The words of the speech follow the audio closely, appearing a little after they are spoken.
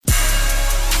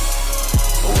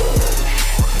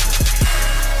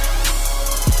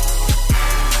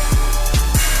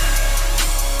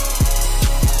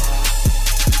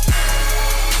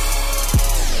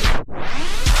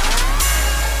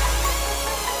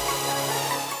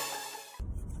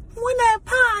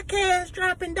is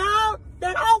dropping, dog.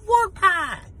 That off-work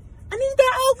pie. I need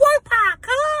that off-work pie,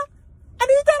 cuz. I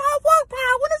need that off-work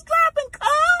pie when it's dropping, cuz.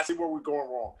 I see where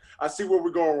we're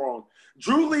going wrong.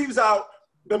 Drew leaves out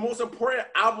the most important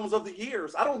albums of the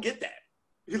years. I don't get that.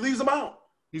 He leaves them out.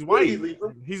 He's white.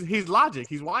 He's Logic.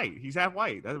 He's white. He's half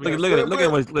white. Look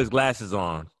at what his glasses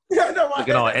on. Yeah, no,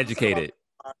 looking all educated.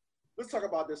 Let's talk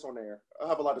about this on air. I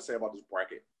have a lot to say about this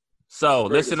bracket. So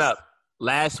listen up.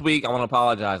 Last week, I want to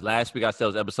apologize. Last week I said it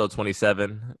was episode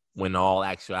 27. When in all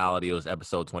actuality, it was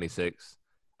episode 26.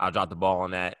 I dropped the ball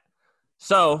on that.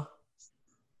 So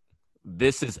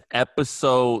this is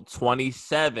episode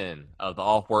 27 of the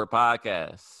Off Work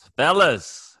Podcast.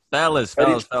 Fellas,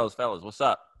 what's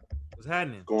up? What's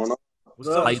happening? Going on? What's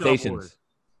up? Salutations.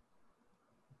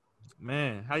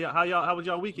 Man, how was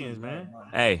y'all weekends, man?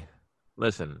 Hey,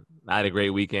 listen, I had a great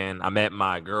weekend. I met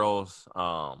my girl's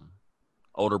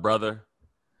older brother.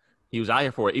 He was out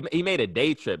here for it. He made a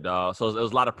day trip, dog. So it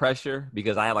was a lot of pressure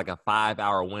because I had like a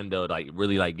 5-hour window to like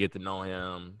really like get to know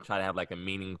him, try to have like a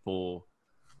meaningful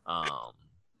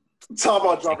Talk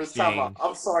about Jarvis. Talk about.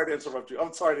 I'm sorry to interrupt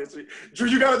you. Drew,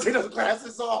 you gotta take those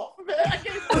glasses off, man. I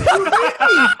can't.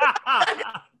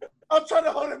 I'm trying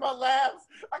to hold in my laughs.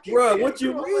 Bro, what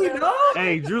you mean, dog?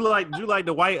 Hey, Drew like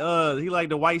the white. He like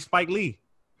the white Spike Lee.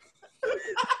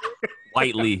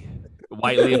 White Lee.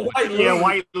 Yeah,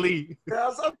 White Lee.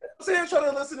 Yeah, I'm saying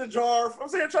trying to listen to Jarv. I'm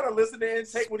saying trying to listen in,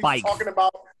 take what Spike. he's talking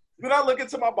about. Then I look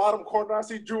into my bottom corner, I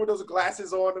see Drew with those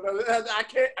glasses on, and I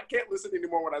can't listen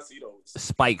anymore when I see those.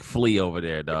 Spike Flea over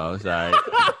there, dog. It's all right.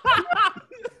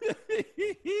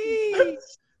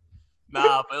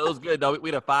 Nah, but it was good though. We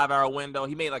had a 5-hour window.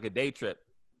 He made like a day trip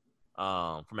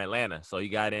from Atlanta, so he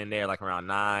got in there like around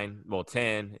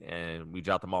 10, and we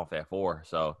dropped him off at 4.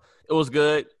 So it was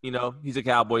good. You know, he's a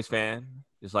Cowboys fan,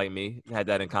 just like me. We had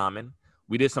that in common.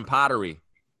 We did some pottery.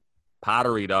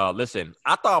 Pottery, dog. Listen,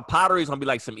 I thought pottery was gonna be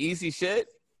like some easy shit.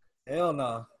 Hell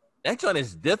no. That one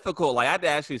is difficult. Like I had to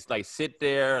actually like sit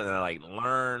there and like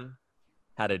learn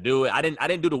how to do it. I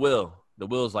didn't do the wheel. The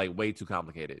wheel's like way too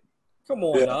complicated. Come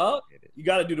on, dog. You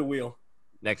got to do the wheel.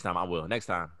 Next time I will. Next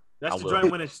time. That's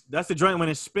the joint when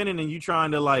it's spinning and you trying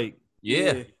to like.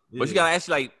 Yeah. But you gotta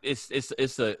actually like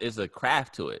it's a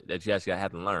craft to it that you actually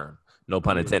have to learn. No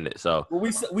pun intended. So. Well,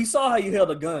 we saw how you held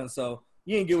a gun, so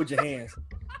you didn't get with your hands.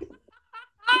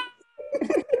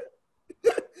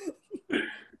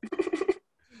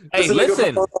 Hey,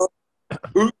 listen.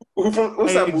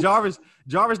 What's that?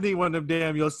 Jarvis need one of them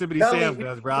damn Yosemite Sam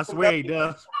guns, bro. I swear he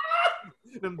does.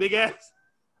 Them big ass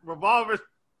revolvers.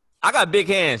 I got big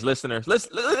hands, listeners. Look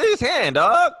at his hand,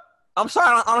 dog. I'm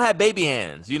sorry, I don't have baby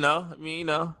hands. You know, I mean, you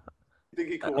know,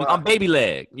 I'm baby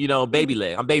leg. You know, baby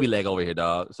leg. I'm baby leg over here,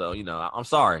 dog. So you know, I'm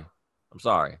sorry.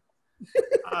 All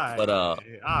right, but all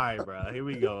right, bro. Here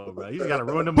we go, bro. You just gotta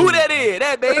ruin the movie. Who that is?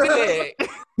 That baby leg.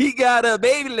 He got a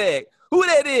baby leg. Who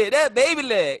that is? That baby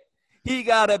leg. He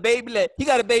got a baby leg. He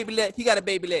got a baby leg. He got a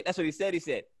baby leg. That's what he said. He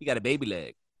said he got a baby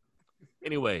leg.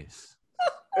 Anyways.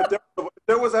 If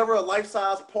there was ever a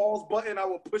life-size pause button, I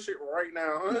would push it right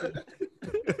now.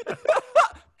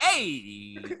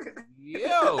 Hey,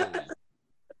 yo.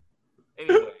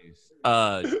 Anyways,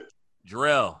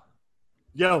 Drill.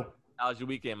 Yo. How was your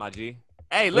weekend, my G?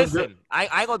 Hey, listen, I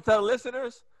ain't gonna tell the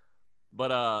listeners,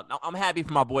 but I'm happy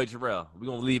for my boy Jarrell. We're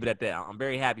gonna leave it at that. I'm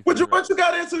very happy for what you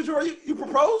got into, Jarrell? You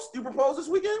proposed? You proposed this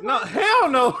weekend? No, hell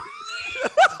no.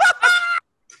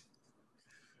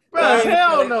 Bro,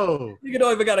 hell no. You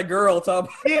don't even got a girl, Tom.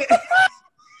 Yeah.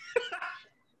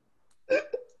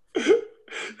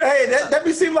 Hey, that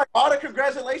be seem like all the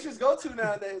congratulations go to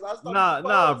nowadays.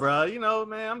 Nah, bro. You know,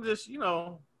 man, I'm just, you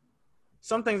know,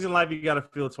 some things in life you gotta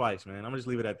feel twice, man. I'm gonna just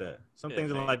leave it at that. Some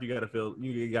things in life you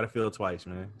gotta feel twice,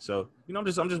 man. So, you know, I'm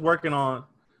just working on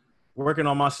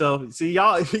myself. See,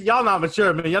 y'all not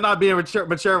mature, man. Y'all not being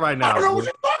mature right now. I don't know what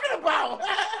you're talking about.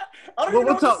 I don't even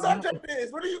know what the subject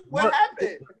is. What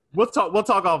happened? We'll talk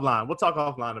offline. We'll talk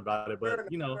offline about it. But Fair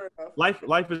you know, enough.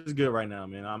 life is good right now,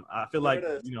 man. I feel like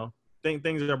you know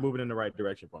things are moving in the right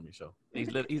direction for me. So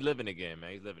he's living again,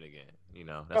 man. He's living again. You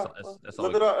know, that's all.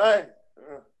 Live it up, hey.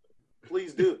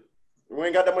 Please do. We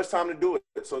ain't got that much time to do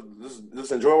it, so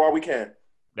just enjoy while we can.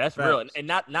 That's real, and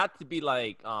not to be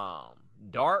like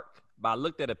dark, but I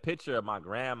looked at a picture of my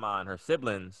grandma and her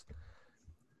siblings.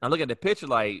 I look at the picture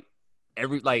like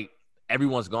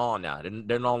everyone's gone now.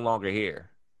 They're no longer here.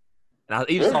 And I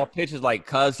even saw pictures like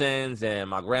cousins and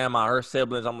my grandma, her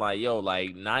siblings. I'm like, yo,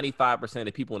 like 95% of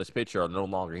the people in this picture are no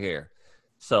longer here.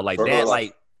 So like that,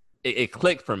 like it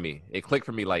clicked for me. It clicked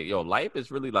for me like, yo, life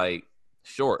is really like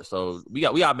short. So we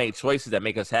got to make choices that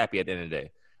make us happy at the end of the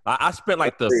day. I spent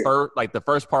like the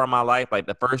first part of my life, like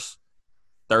the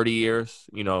 30 years,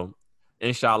 you know,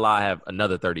 inshallah, I have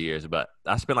another 30 years. But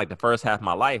I spent like the first half of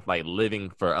my life like living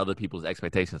for other people's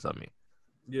expectations of me.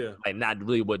 Yeah. Like not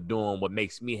really doing what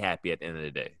makes me happy at the end of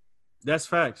the day. That's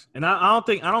facts. And I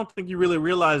don't think you really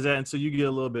realize that until you get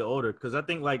a little bit older. Because I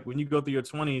think like when you go through your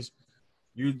 20s,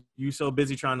 you so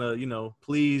busy trying to, you know,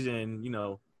 please and, you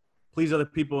know, please other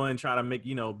people and try to make,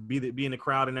 you know, be in the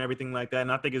crowd and everything like that.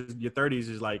 And I think your 30s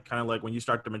is like kind of like when you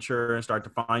start to mature and start to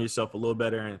find yourself a little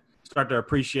better and start to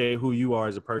appreciate who you are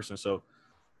as a person. So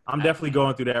I'm definitely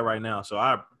going through that right now. So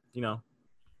you know,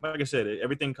 like I said,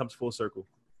 everything comes full circle.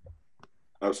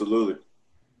 Absolutely.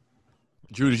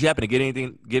 Drew, did you happen to get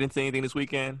into anything this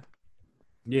weekend?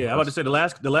 Yeah, I was about to say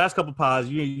the last couple pods,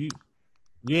 you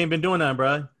ain't been doing nothing,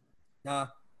 bro. Nah,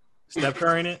 Steph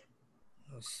Curry in it.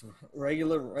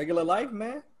 regular life,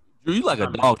 man. Drew, you like a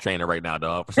dog trainer right now,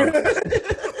 dog. For some reason.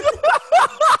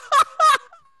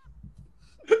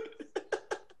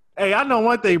 Hey, I know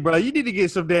one thing, bro. You need to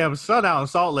get some damn sun out in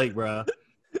Salt Lake, bro.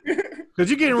 Because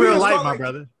you're getting real light, my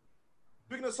brother.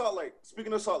 Speaking of Salt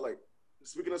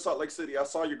Lake City, I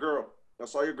saw your girl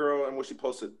and what she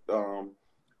posted.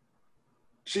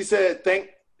 She said thank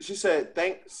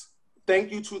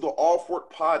you to the Off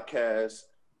Work podcast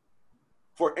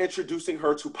for introducing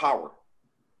her to power.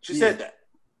 She said that.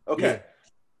 Okay. Yeah.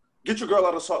 Get your girl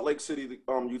out of Salt Lake City,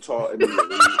 Utah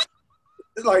immediately.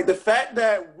 Like the fact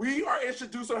that we are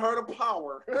introducing her to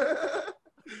power.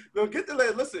 No, get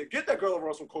that girl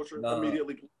around some culture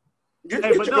immediately. Get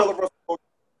your girl around some culture.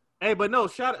 Hey, but no,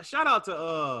 shout out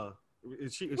to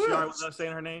is she already with us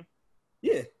saying her name?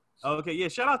 Yeah. Okay, yeah.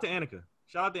 Shout out to Annika.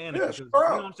 Yeah, you know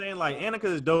what I'm saying? Like Annika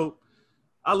is dope.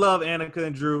 I love Annika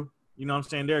and Drew. You know what I'm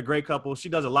saying? They're a great couple. She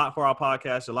does a lot for our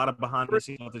podcast, a lot of behind the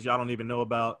scenes that y'all don't even know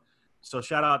about. So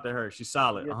shout out to her. She's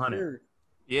solid, 100.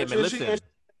 Yeah, man. Listen.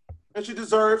 And she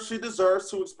deserves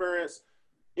to experience,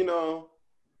 you know,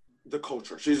 the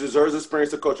culture. She deserves to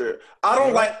experience the culture. I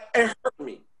don't like it.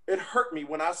 It hurt me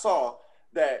when I saw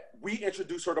that we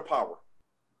introduced her to power.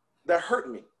 That hurt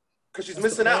me because she's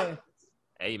missing out.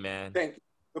 Hey, man. Thank you.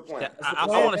 Good plan. I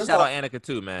want to shout out Annika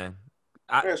too, man.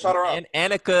 Shout her out.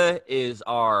 Annika is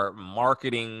our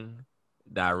marketing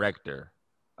director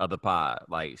of the pod.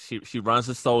 Like she runs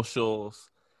the socials,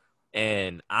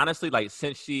 and honestly, like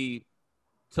since she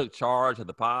took charge of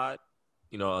the pod,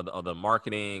 you know, of the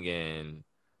marketing and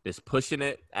this pushing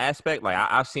it aspect, like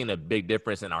I've seen a big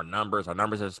difference in our numbers. Our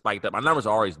numbers have spiked up. Our numbers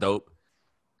are always dope,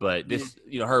 but this,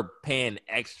 you know, her paying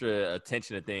extra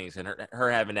attention to things and her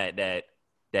having that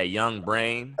young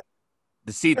brain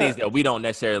to see things that we don't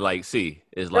necessarily like see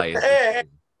is like. Hey,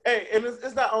 and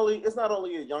it's not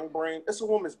only a young brain; it's a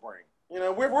woman's brain. You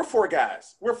know, we're four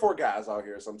guys. We're four guys out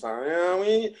here sometimes. You know what I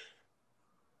mean?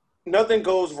 Nothing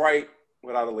goes right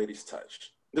without a lady's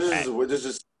touch. This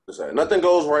is nothing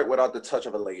goes right without the touch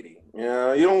of a lady. You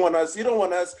know, you don't want us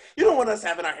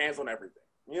having our hands on everything.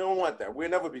 You don't want that. We'll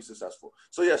never be successful.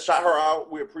 So yeah, shout her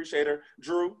out. We appreciate her.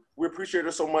 Drew, we appreciate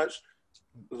her so much.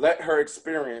 Let her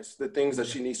experience the things that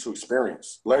she needs to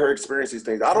experience. Let her experience these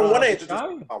things. I don't want to introduce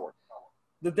her to power.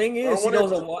 The thing is,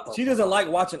 she doesn't like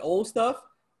watching old stuff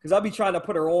because I'll be trying to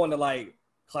put her on to like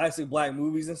classic black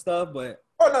movies and stuff, but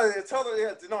no, tell her tell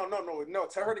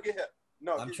her to get hip.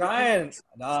 No, I'm trying.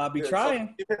 I'll be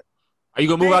trying. Are you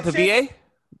gonna move out to VA?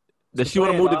 Does she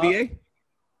want to move to VA?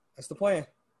 That's the plan.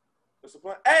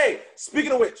 Hey,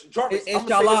 speaking of which, Jarvis,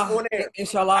 Inshallah. I'm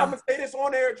gonna say this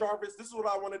on air, Jarvis. This is what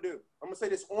I want to do. I'm gonna say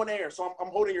this on air, so I'm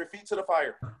holding your feet to the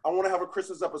fire. I want to have a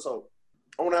Christmas episode.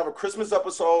 I want to have a Christmas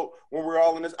episode when we're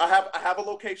all in this. I have a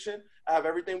location. I have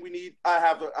everything we need. I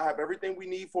have everything we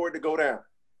need for it to go down.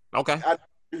 Okay. I need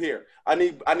you here. I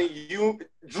need you.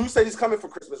 Drew said he's coming for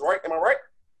Christmas, right? Am I right?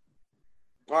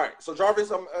 All right. So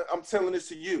Jarvis, I'm telling this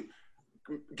to you.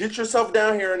 Get yourself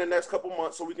down here in the next couple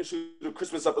months so we can shoot a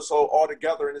Christmas episode all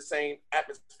together in the same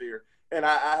atmosphere. And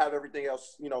I have everything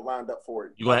else, you know, lined up for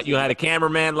it. You had a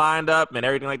cameraman lined up and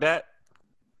everything like that?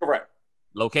 Correct.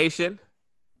 Location?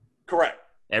 Correct.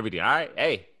 Everything. All right.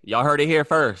 Hey, y'all heard it here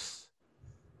first.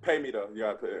 Pay me though. You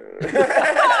gotta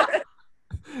pay.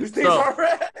 These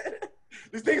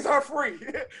things aren't free,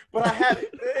 but I have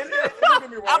it.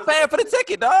 I'm paying for the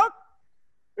ticket, dog.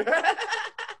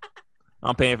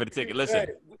 I'm paying for the ticket. Listen.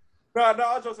 No,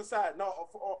 all jokes aside. No,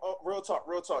 real talk.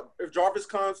 If Jarvis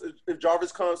comes to the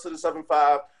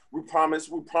 7-5, we promise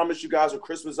you guys a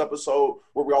Christmas episode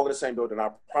where we're all in the same building.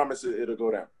 I promise it'll go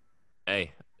down.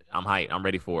 Hey, I'm hyped. I'm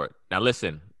ready for it. Now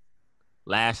listen.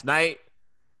 Last night,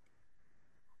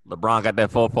 LeBron got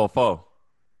that 4-4-4.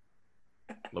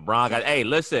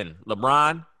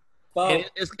 LeBron. And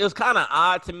it was kind of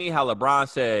odd to me how LeBron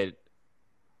said,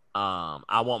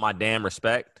 I want my damn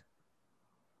respect.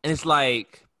 And it's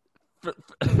like, for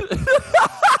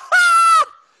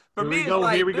me, go.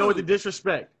 like, Here we go with the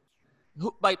disrespect.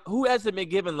 Who hasn't been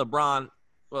giving LeBron?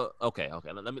 Well, okay.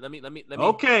 Let me.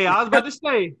 Okay, I was about to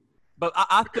say. But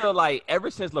I feel like ever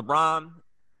since LeBron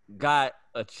got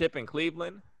a chip in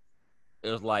Cleveland, it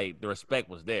was like the respect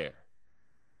was there.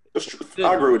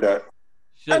 I agree with that.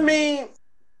 I mean,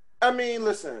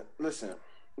 listen. This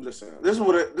is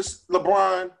what this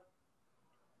LeBron.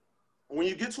 When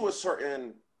you get to a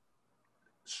certain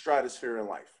stratosphere in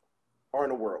life or in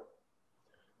the world,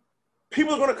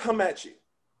 people are going to come at you.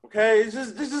 Okay,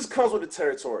 this just comes with the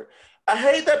territory. I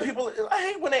hate that people. I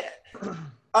hate when they.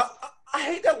 I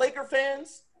hate that Laker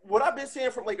fans. What I've been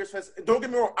seeing from Lakers fans. Don't get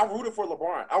me wrong. I rooted for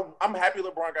LeBron. I'm happy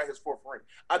LeBron got his 4th ring.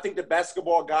 I think the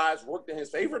basketball guys worked in his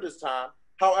favor this time.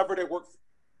 However,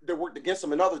 they worked against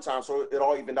him another time, so it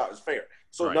all evened out. It's fair.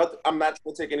 So right. I'm not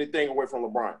going to take anything away from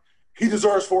LeBron. He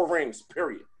deserves 4 rings.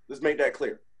 Period. Let's make that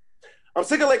clear. I'm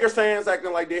sick of Lakers fans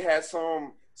acting like they had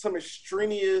some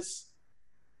extraneous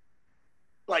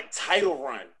title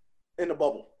run in the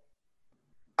bubble.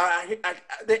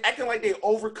 They acting like they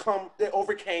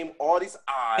overcame all these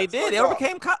odds. They did. They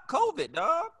overcame COVID,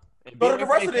 dog. But the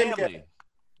rest of them, yeah.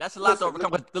 That's a lot to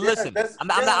overcome. But listen, I'm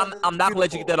not gonna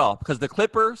let you get that off because the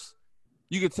Clippers,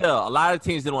 you could tell a lot of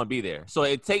teams didn't want to be there. So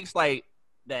it takes that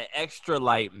extra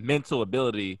mental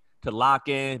ability to lock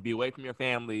in, be away from your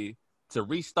family, to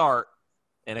restart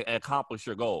and accomplish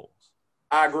your goals.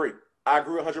 I agree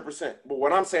 100%. But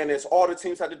what I'm saying is all the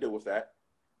teams had to deal with that.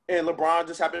 And LeBron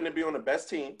just happened to be on the best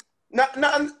team. I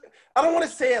don't want to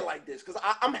say it like this because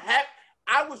I'm happy.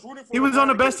 I was rooting for. He was on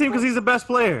the best team because he's the best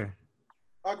player.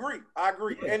 I agree. Yeah.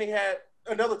 And he had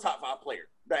another top 5 player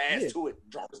that adds to it.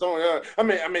 Jarvis,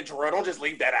 Jarrell, don't just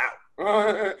leave that out.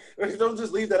 Don't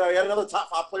just leave that out. He had another top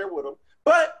 5 player with him.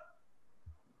 But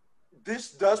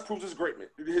this does prove his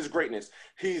greatness.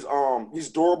 He's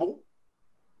durable.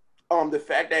 The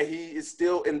fact that he is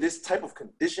still in this type of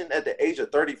condition at the age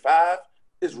of 35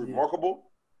 is remarkable.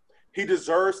 He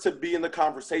deserves to be in the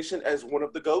conversation as one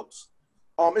of the GOATs.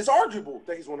 It's arguable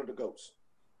that he's one of the GOATs.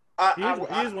 He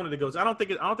is one of the GOATs. I don't think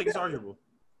it's arguable.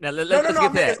 Now let's get to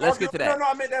that. Let's get to that. No,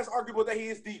 I meant that's arguable that he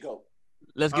is the GOAT.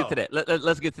 Let's get to that.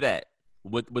 Let's get to that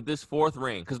with this 4th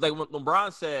ring because when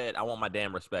LeBron said, "I want my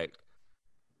damn respect,"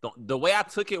 the way I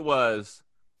took it was,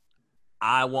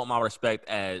 I want my respect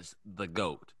as the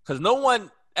GOAT because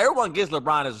everyone gives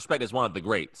LeBron his respect as one of the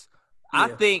greats. Yeah. I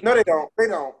think no, they don't.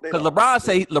 Because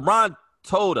LeBron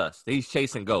told us that he's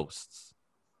chasing ghosts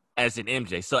as an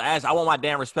MJ. So as I want my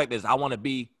damn respect is I want to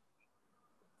be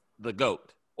the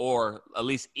GOAT or at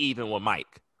least even with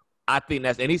Mike. I think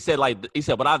and he said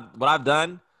what I've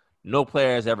done, no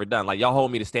player has ever done. Like y'all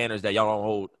hold me to standards that y'all don't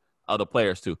hold other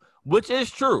players to, which is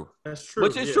true. That's true.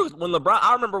 Which is true. When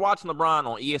I remember watching LeBron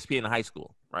on ESPN in high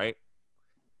school, right?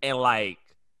 And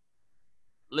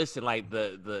listen,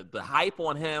 the hype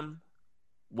on him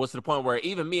was to the point where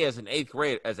even me as an eighth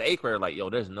grader, yo,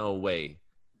 there's no way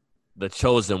the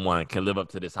chosen one can live up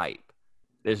to this hype.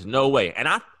 There's no way. And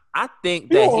I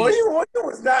think that you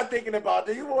was not thinking about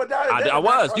that. I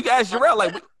was. You guys,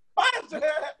 Jarrell,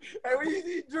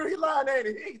 he lying, ain't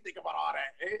he? He ain't think about all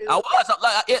that. I was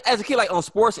as a kid, on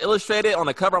Sports Illustrated on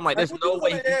the cover. I'm like, there's no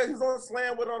way. He's on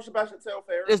Slam with Sebastian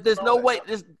Telfair. There's no way.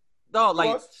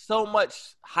 So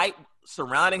much hype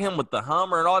surrounding him with the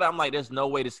Hummer and all that. I'm like, there's no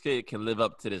way this kid can live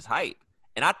up to this hype.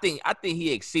 And I think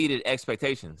he exceeded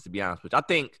expectations, to be honest with you. I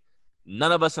think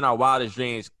none of us in our wildest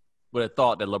dreams would have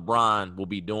thought that LeBron will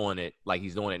be doing it like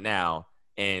he's doing it now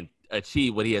and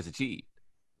achieve what he has achieved.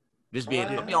 Just being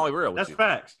all real with you.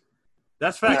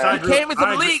 That's facts. He came into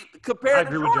the league compared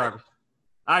to Jarvis.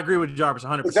 I agree with Jarvis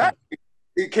 100%. Exactly.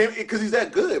 He came because he's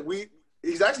that good.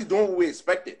 He's actually doing what we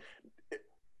expected.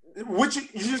 Which you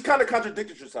just kind of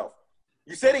contradicted yourself.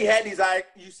 You said he had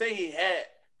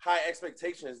high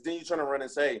expectations. Then you trying to run and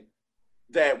say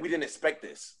that we didn't expect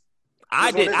this.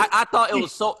 I did. I thought it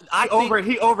was so.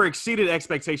 He over exceeded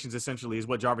expectations. Essentially, is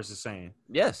what Jarvis is saying.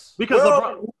 Yes,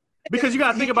 because you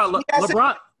got to think about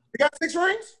LeBron. He got 6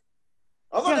 rings.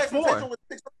 I thought that 4. was 6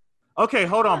 rings. Okay,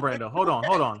 hold on, Brando. Hold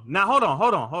on. Now, hold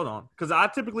on. Because I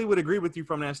typically would agree with you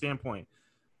from that standpoint.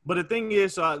 But the thing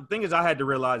is, I had to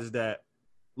realize is that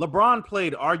LeBron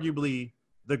played arguably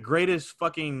the greatest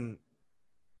fucking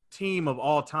team of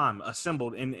all time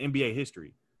assembled in NBA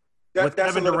history. With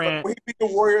Kevin Durant. When he beat the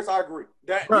Warriors, I agree.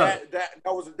 That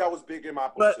was big in my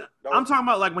book. But I'm talking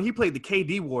about when he played the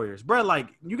KD Warriors, bro.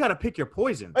 You got to pick your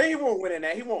poison. He won't win in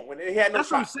that. He won't win. He had no. That's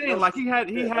shot. What I'm saying.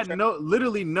 He had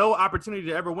literally no opportunity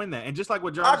to ever win that. And just like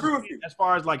what Jarvis said, as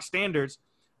far as standards,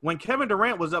 when Kevin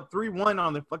Durant was up 3-1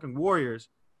 on the fucking Warriors,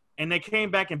 and they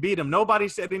came back and beat him. Nobody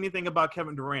said anything about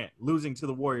Kevin Durant losing to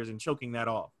the Warriors and choking that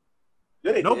off.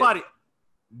 Yeah, Nobody.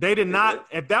 They did not.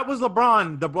 If that was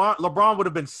LeBron, LeBron would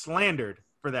have been slandered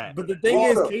for that. But the thing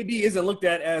is, KD isn't looked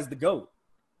at as the GOAT.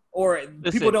 Or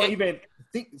people don't even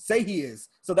say he is.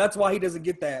 So that's why he doesn't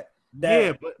get that.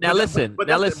 Yeah, but that's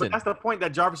the point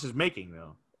that Jarvis is making,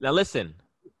 though. Now listen,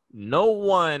 no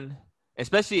one,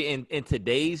 especially in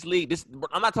today's league,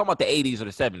 I'm not talking about the 80s or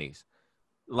the 70s.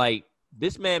 Like,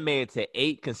 this man made it to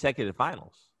 8 consecutive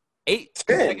finals. 8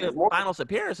 consecutive finals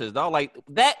appearances, dog. Like,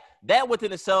 that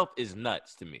within itself is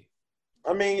nuts to me.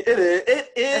 I mean, it is.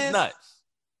 That's nuts.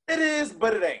 It is,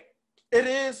 but it ain't. It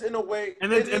is in a way.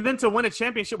 And then to win a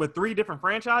championship with 3 different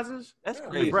franchises? That's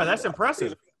crazy. Bro, that's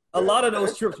impressive. A lot of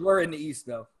those trips were in the East,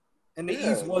 though. And the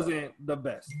East wasn't the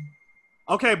best.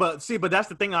 Okay, but that's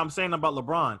the thing I'm saying about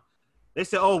LeBron. They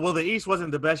said, oh, well, the East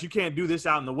wasn't the best. You can't do this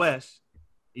out in the West.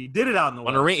 He did it out in the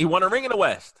West. He won a ring in the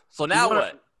West. So now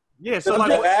what? Yeah, so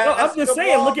I'm just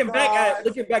saying, looking back at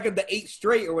the 8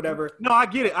 straight or whatever. No, I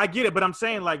get it, but I'm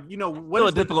saying, like, you know, what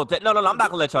is difficult? No, I'm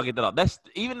not gonna let y'all get that off. That's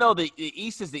even though the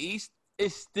East is the East,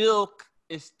 it's still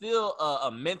a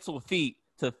mental feat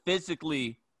to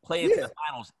physically play into the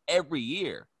finals every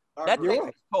year. I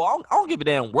don't give a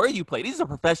damn where you play. These are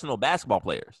professional basketball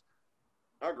players.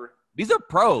 I agree. These are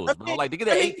pros, bro. Like, they get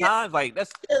there 8 times. Like,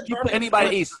 that's you put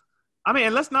anybody East. I mean,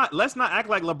 and let's not act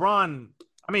like LeBron.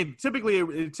 I mean, it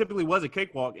typically was a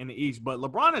cakewalk in the East, but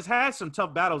LeBron has had some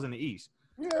tough battles in the East.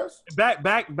 Yes.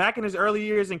 Back in his early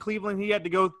years in Cleveland, he had to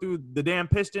go through the damn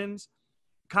Pistons.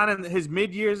 Kind of his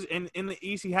mid years in the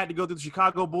East, he had to go through the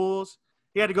Chicago Bulls.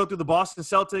 He had to go through the Boston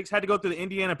Celtics. Had to go through the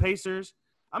Indiana Pacers.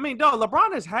 I mean, dog,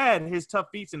 LeBron has had his tough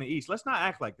feats in the East. Let's not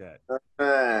act like that.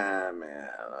 Man.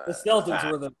 The Celtics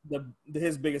were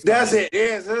his biggest. That's it.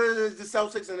 Yes, the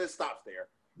Celtics, and it stops there.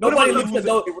 Nobody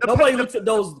looks at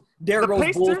those Derrick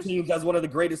Rose Bulls teams as one of the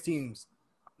greatest teams.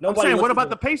 What about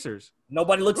the Pacers?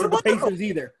 Nobody looks at the Pacers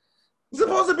either. It's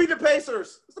supposed to be the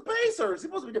Pacers. It's the Pacers. It's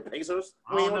supposed to be the Pacers.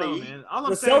 I don't know, man. All I'm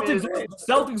the saying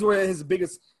Celtics were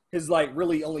his like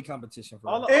really only competition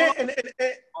for him.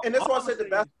 And that's why I said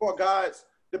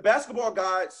the basketball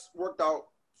gods worked out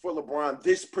for LeBron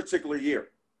this particular year.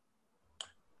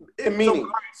 So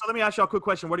let me ask y'all a quick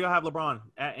question. Where do y'all have LeBron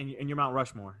in your Mount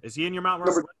Rushmore? Is he in your Mount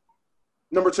Rushmore?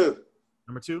 Number 2.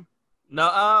 Number 2?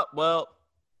 No, well,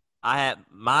 I have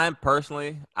mine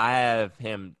personally. I have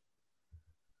him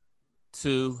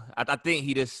 2. I think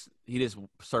he just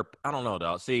I don't know,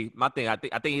 though. See, my thing, I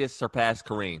think he just surpassed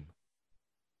Kareem.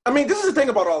 I mean, this is the thing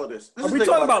about all of this. Are we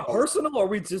talking about personal, or are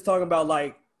we just talking about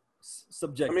like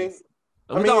subjective?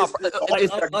 I mean, do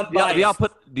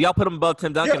y'all put him above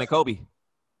Tim Duncan and Kobe?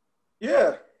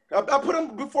 Yeah, I put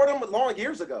him before them long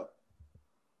years ago.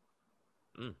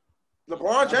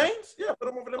 LeBron James, put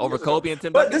him over them Kobe and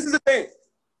Tim Duncan. But this is the thing.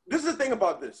 This is the thing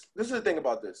about this.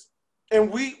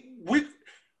 And we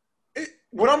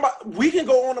can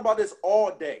go on about this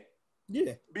all day.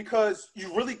 Yeah. Because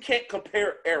you really can't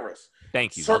compare eras.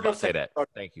 Thank you. I'm going to say that.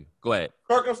 Thank you. Go ahead.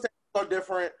 Circumstances are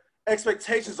different.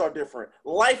 Expectations are different.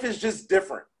 Life is just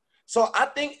different. So I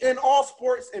think in all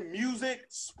sports, in music,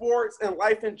 sports, and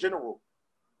life in general,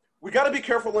 we got to be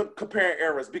careful in comparing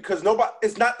eras because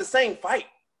it's not the same fight.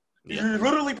 Yeah. You're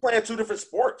literally playing 2 different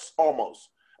sports almost.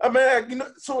 I mean,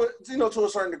 to a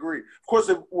certain degree. Of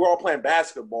course, we're all playing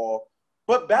basketball,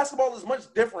 but basketball is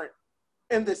much different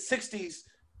in the 60s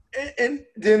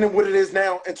than what it is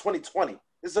now in 2020.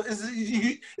 So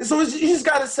you just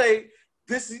got to say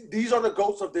these are the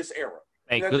GOATs of this era.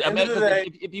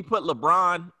 If you put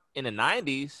LeBron in the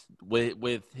 90s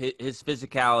with his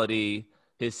physicality,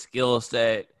 his skill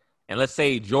set, and let's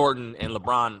say Jordan and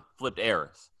LeBron flipped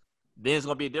eras, then it's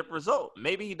going to be a different result.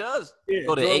 Maybe he does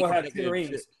go to 8.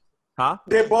 Huh?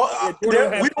 They're both. We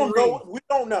don't know. We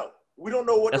don't know. We don't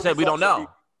know what. I said we don't know.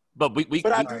 But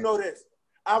I do know this.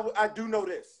 I do know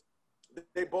this.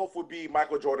 They both would be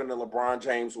Michael Jordan and LeBron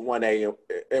James 1A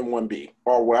and 1B,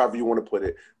 or however you want to put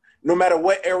it. No matter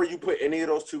what era you put any of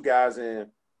those 2 guys in,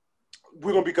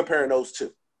 we're going to be comparing those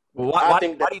 2. Well, why do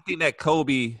you think that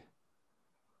Kobe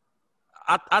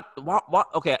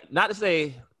okay, not to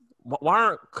say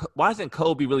why isn't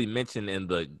Kobe really mentioned in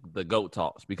the GOAT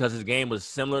talks? Because his game was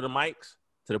similar to Mike's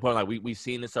to the point like we've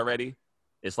seen this already.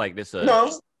 It's like this.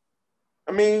 No,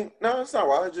 I mean, no, it's not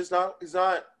why. It's just not. He's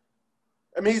not.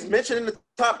 I mean, he's mentioned in the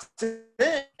top 10.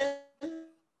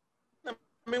 I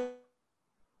mean,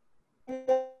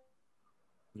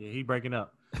 yeah, he breaking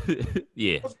up.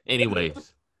 Yeah.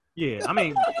 Anyways. Yeah, I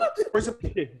mean,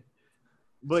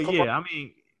 but yeah, I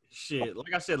mean, shit.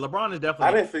 Like I said, LeBron is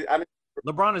definitely.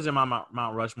 LeBron is in my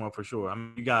Mount Rushmore for sure. I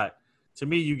mean, you got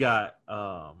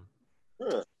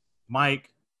Mike,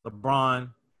 LeBron,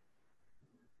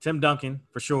 Tim Duncan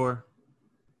for sure,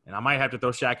 and I might have to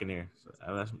throw Shaq in there.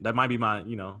 So that might be my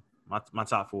my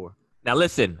top 4. Now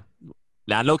listen.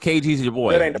 Now I know KG's your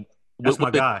boy. That's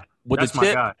my guy. That's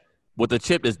my guy. With the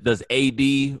chip, does AD,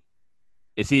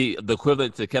 is he the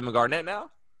equivalent to Kevin Garnett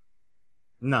now?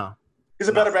 No. He's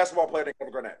a better basketball player than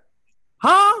Kevin Garnett.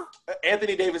 Huh?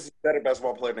 Anthony Davis is a better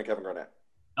basketball player than Kevin Garnett.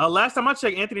 Last time I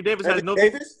checked, Anthony Davis has no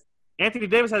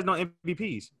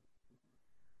MVPs.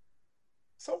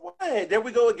 So what? There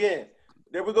we go again.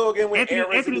 With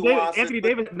Anthony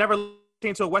Davis never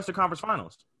came to a Western Conference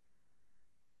Finals.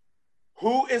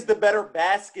 Who is the better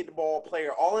basketball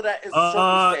player? All of that is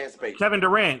circumstance based. Kevin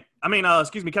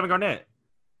Garnett.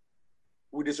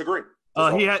 We disagree.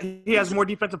 He has more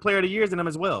defensive player of the years than him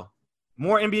as well.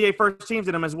 More NBA first teams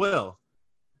than him as well.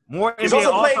 More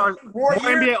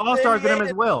NBA All-Stars than him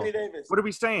as well. What are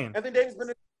we saying? Anthony Davis has been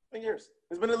in 7 years.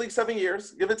 He's been in the league 7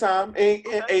 years. Give it time. And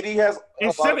AD has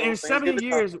in 7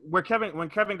 years when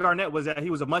Kevin Garnett was at, he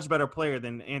was a much better player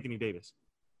than Anthony Davis.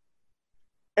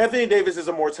 Anthony Davis is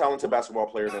a more talented basketball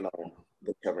player than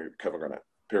Kevin Garnett.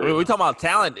 Period. We're talking about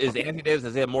talent. Is Anthony Davis,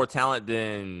 does he have more talent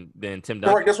than Tim Duncan?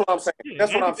 Correct. That's what I'm saying.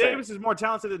 Anthony Davis is more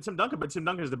talented than Tim Duncan, but Tim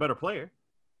Duncan is the better player.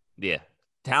 Yeah.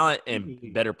 Talent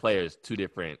and better players, two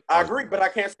different. I agree, but I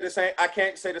can't say the same. I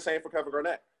can't say the same for Kevin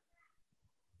Garnett.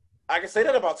 I can say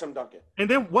that about Tim Duncan. And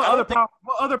then what other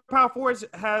power forwards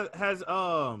has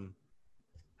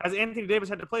Anthony Davis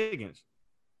had to play against?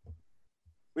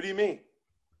 What do you mean?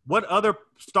 What other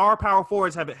star power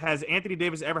forwards has Anthony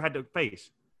Davis ever had to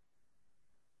face?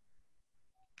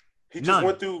 He just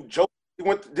went through Joker.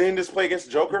 Didn't just play against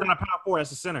Joker? He's not a power forward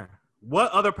as a center.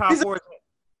 What other power forwards?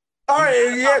 All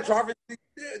right, yeah, Jarvis.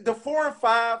 The 4 and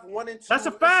 5, 1 and 2. That's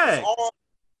a fact.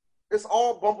 It's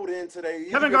all bumbled in today.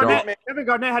 Kevin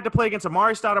Garnett had to play against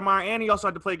Amari Stoudemire, and he also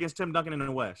had to play against Tim Duncan in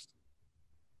the West.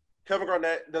 Kevin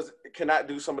Garnett cannot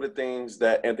do some of the things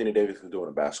that Anthony Davis can do in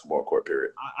a basketball court.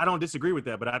 Period. I don't disagree with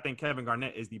that, but I think Kevin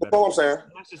Garnett is the better. That's all I'm saying.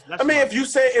 That's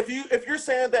if you're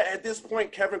saying that at this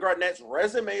point Kevin Garnett's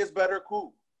resume is better,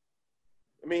 cool.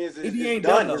 I mean, it's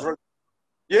done.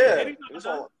 Yeah, it's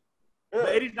all. Yeah.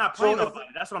 But AD's not playing nobody.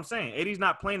 That's what I'm saying. AD's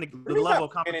not playing the level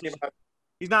of competition.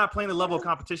 He's not playing the level of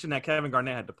competition that Kevin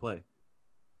Garnett had to play.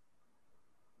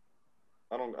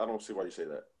 I don't see why you say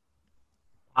that.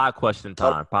 Pod question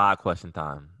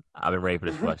time. I've been ready for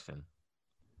this question.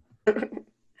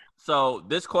 So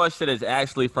this question is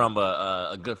actually from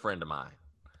a good friend of mine.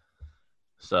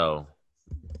 So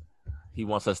he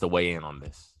wants us to weigh in on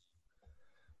this.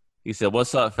 He said,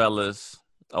 "What's up, fellas?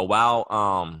 A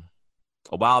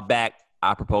while back,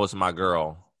 I proposed to my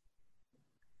girl,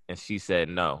 and she said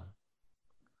no.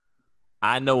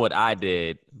 I know what I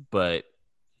did, but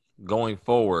going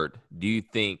forward, do you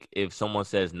think if someone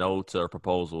says no to a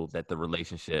proposal that the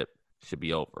relationship should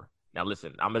be over?" Now,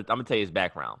 listen, I'm gonna tell you his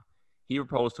background. He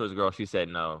proposed to his girl. She said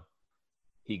no.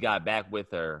 He got back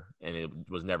with her, and it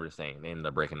was never the same. They ended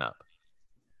up breaking up.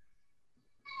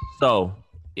 So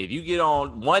if you get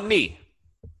on one knee,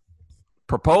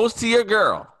 propose to your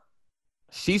girl,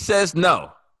 she says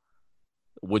no,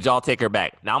 would y'all take her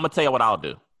back? Now, I'm going to tell you what I'll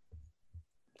do.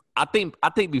 I think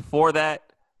before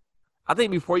that,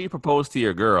 before you propose to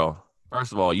your girl,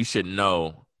 first of all, you should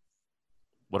know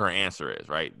what her answer is,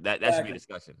 right? That should be a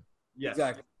discussion. Yes.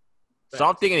 Exactly. So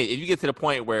I'm thinking if you get to the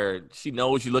point where she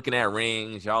knows you're looking at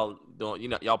rings, y'all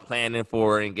planning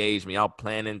for engagement, y'all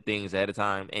planning things ahead of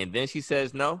time, and then she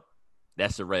says no,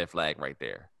 that's a red flag right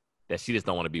there. That she just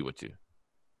don't want to be with you.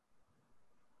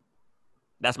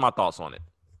 That's my thoughts on it.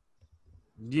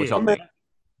 Yeah.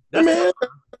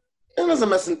 It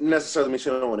doesn't necessarily mean she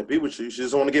don't want to be with you. She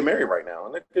just want to get married right now.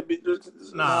 And it could be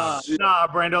Nah,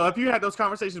 Brando. If you had those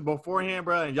conversations beforehand,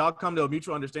 bro, and y'all come to a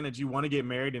mutual understanding that you want to get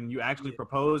married and you actually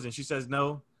propose and she says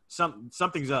no,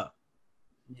 something's up.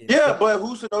 Yeah, but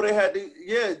who's to know they had to?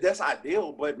 Yeah, that's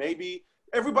ideal, but maybe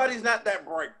everybody's not that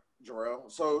bright, Jarrell.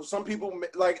 So some people,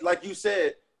 like you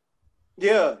said,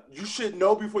 yeah, you should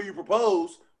know before you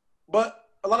propose, but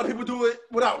a lot of people do it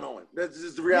without knowing. That's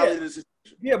just the reality of the situation.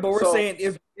 Yeah, but we're saying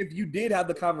if you did have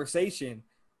the conversation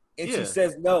and she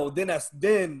says no, then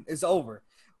it's over.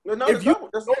 No, that's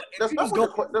not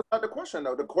the question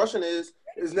though. The question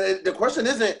the question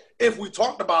isn't if we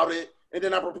talked about it and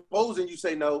then I propose and you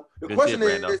say no. The question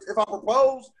is if I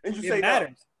propose and you say no.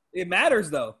 It matters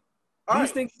though. All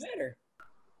These things matter.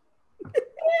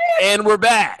 And we're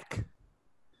back.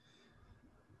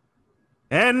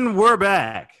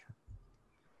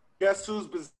 Guess who's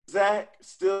Bizak?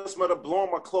 Still smell the blow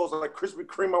on my clothes like Krispy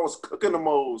Kreme. I was cooking the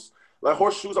moles. Like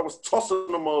horseshoes, I was tossing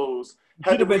the moles.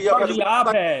 Should have been charging your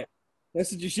iPad.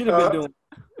 That's what you should have been doing.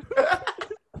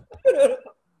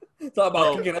 Talk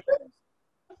about cooking.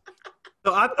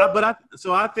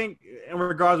 So I think in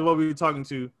regards to what we were talking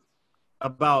to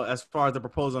about as far as the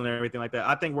proposal and everything like that,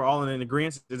 I think we're all in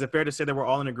agreement. Is it fair to say that we're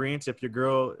all in agreement if you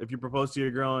propose to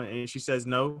your girl and she says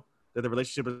no, that the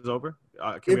relationship is over?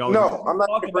 Can we all agree? I'm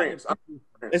not in agreement.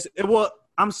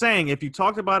 I'm saying if you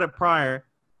talked about it prior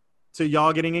to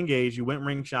y'all getting engaged, you went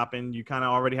ring shopping, you kind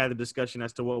of already had the discussion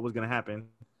as to what was going to happen,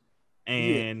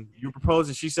 and you propose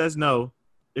and she says no,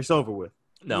 it's over with.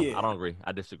 No, I don't agree.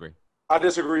 I disagree. I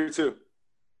disagree too.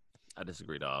 I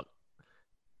disagree, dog.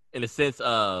 In the sense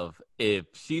of if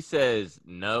she says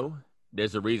no,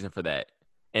 there's a reason for that,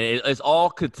 and it's all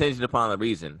contingent upon the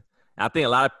reason. And I think a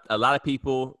lot of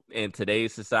people in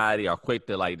today's society are quick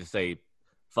to like to say,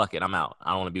 "Fuck it, I'm out.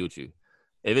 I don't want to be with you."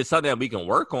 If it's something that we can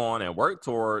work on and work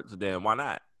towards, then why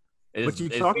not? But you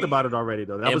talked about it already,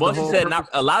 though. That was the whole purpose.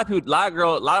 A lot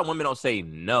of women don't say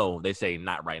no. They say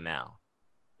not right now.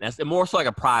 That's more so like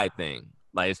a pride thing.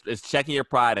 Like it's checking your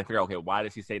pride and figure out, okay, why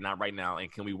does he say not right now,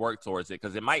 and can we work towards it?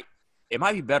 Because it might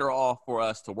be better off for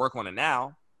us to work on it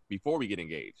now before we get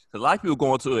engaged. Because a lot of people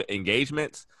go into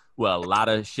engagements with a lot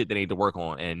of shit they need to work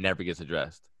on and it never gets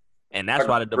addressed, and that's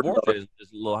why the divorce rate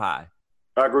is a little high.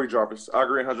 I agree, Jarvis. I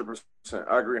agree 100%.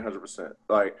 I agree 100%.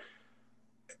 Like,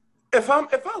 if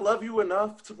I love you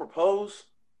enough to propose,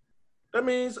 that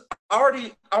means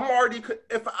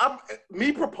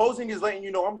me proposing is letting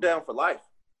you know I'm down for life.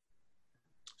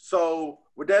 So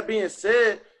with that being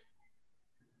said,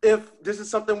 if this is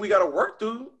something we got to work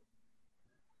through,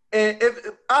 and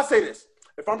if I say this,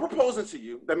 if I'm proposing to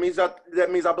you, that means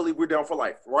I believe we're down for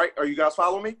life, right? Are you guys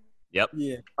following me? Yep.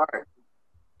 Yeah. All right.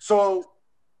 So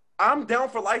I'm down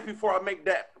for life before I make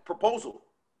that proposal.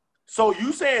 So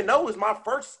you saying no is my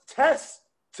first test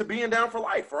to being down for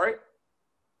life, right?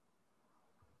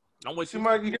 I'm with you.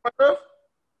 You get my stuff?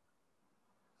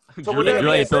 So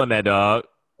Drew ain't feeling that, dog.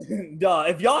 Duh,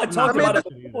 if y'all had talked about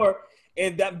it before,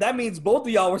 and that means both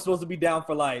of y'all were supposed to be down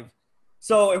for life.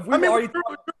 So if we've already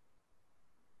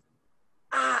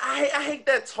I hate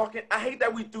that talking. I hate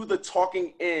that we do the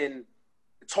talking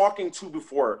to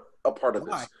before a part of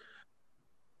this.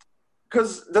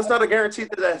 Because that's not a guarantee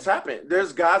that that's happened.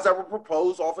 There's guys that will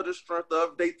propose off of the strength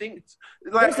of they think.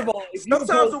 Like, first of all,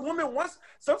 sometimes a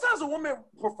woman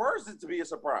prefers it to be a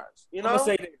surprise. You know,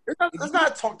 it's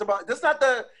not talked about. That's not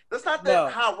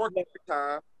how it works every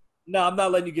time. No, I'm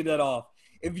not letting you get that off.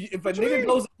 If a nigga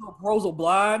goes into a proposal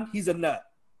blind, he's a nut.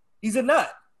 He's a nut.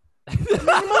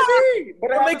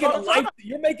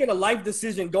 You're making a life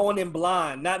decision going in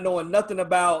blind, not knowing nothing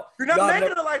about. You're not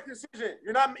making a life decision.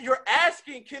 You're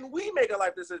asking, can we make a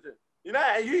life decision? You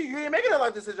ain't making a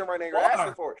life decision right now. You're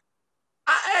asking for it.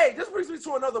 Hey, this brings me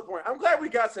to another point. I'm glad we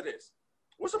got to this.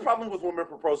 What's the problem with women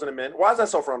proposing to men? Why is that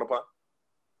so frowned upon?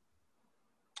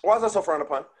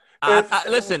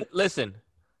 Listen.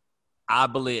 I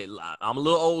believe I'm a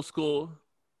little old school.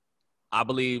 I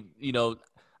believe,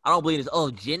 I don't believe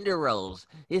it's, gender roles.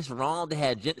 It's wrong to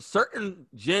have certain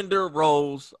gender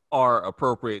roles are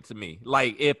appropriate to me.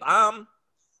 Like if I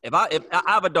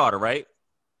have a daughter, right?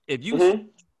 If you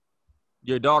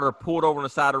your daughter pulled over on the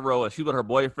side of the road and she's with her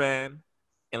boyfriend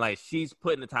and like she's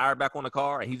putting the tire back on the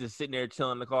car and he's just sitting there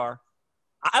chilling in the car,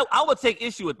 I would take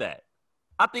issue with that.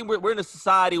 I think we're in a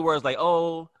society where it's like,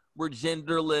 we're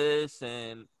genderless,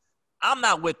 and I'm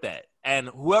not with that. And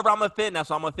whoever I'm offending, that's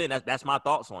what I'm offending. That's my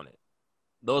thoughts on it.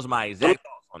 Those are my exact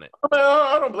thoughts on it.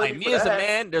 I don't blame you. Me as a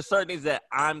man, there's certain things that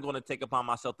I'm going to take upon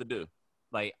myself to do.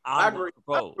 Like I agree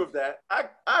with that. I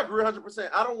agree 100%.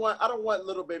 I don't want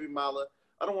little baby Mala.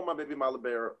 I don't want my baby Mala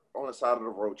bear on the side of the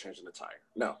road changing the tire.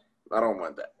 No, I don't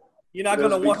want that. You're not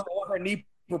going to want her knee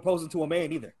proposing to a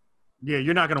man either. Yeah,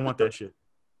 you're not going to want that shit.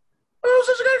 Oh,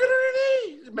 so she got to get on her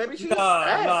knees. Maybe she's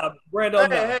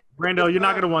Brando. Brando, you're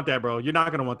not going to want that, bro. You're not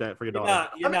going to want that for your daughter.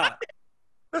 You're not.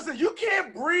 Listen, you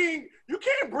can't bring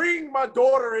my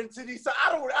daughter into these.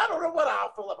 I don't know what I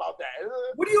feel about that.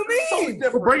 What do you mean?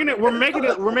 We're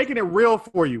making it real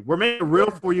for you. We're making it real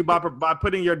for you by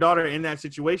putting your daughter in that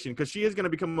situation, because she is going to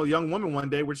become a young woman one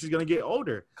day where she's going to get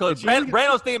older. Because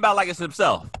Brando's thinking about like it's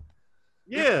himself.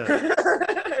 Yeah.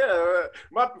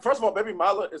 First of all, baby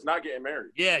Mala is not getting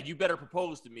married. Yeah, you better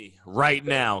propose to me right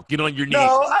now. Get on your knees.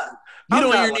 No, get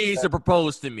on your knees to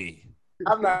propose to me.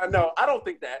 I'm not. No, I don't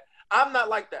think that. I'm not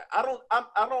like that. I don't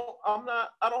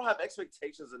have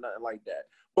expectations or nothing like that.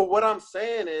 But what I'm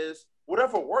saying is,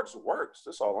 whatever works.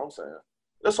 That's all I'm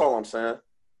saying.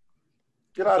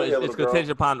 Get out of here, it's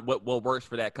contingent upon what works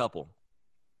for that couple.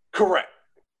 Correct.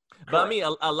 But I mean,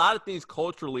 a lot of things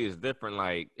culturally is different.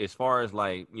 Like as far as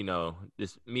like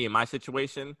just me and my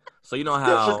situation. So you know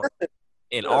how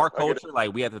in our culture,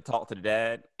 like we have to talk to the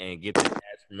dad and get the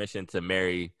dad's permission to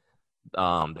marry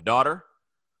the daughter.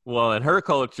 Well, in her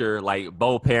culture, like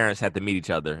both parents had to meet each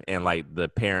other, and like the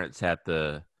parents had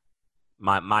to.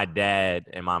 My dad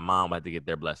and my mom had to get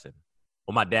their blessing.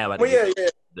 Well, my dad had to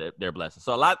get their blessing.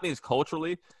 So a lot of things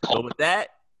culturally, but with that,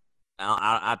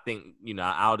 I think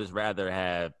I'll just rather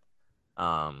have,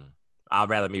 I'd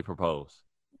rather me propose.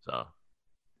 So.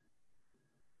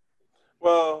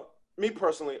 Well, me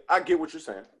personally, I get what you're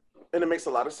saying, and it makes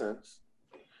a lot of sense.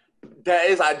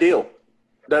 That is ideal.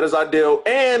 That is ideal.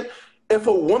 And if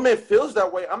a woman feels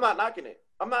that way, I'm not knocking it.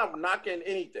 I'm not knocking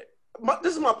anything.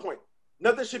 This is my point.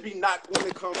 Nothing should be knocked when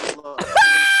it comes to love.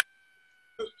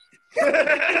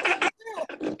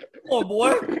 Come on,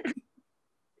 boy.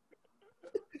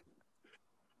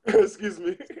 Excuse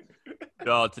me.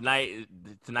 No, tonight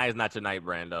is not your night,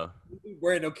 Brando.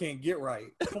 Brando can't get right.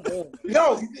 Come on.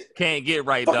 Yo, Can't get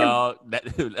right, dog.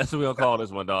 That's what we're gonna call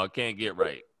this one, dog. Can't get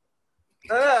right.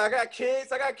 I got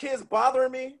kids. I got kids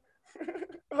bothering me.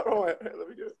 Hold on. Let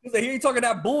me get it. He's like, he ain't talking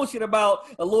that bullshit about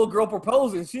a little girl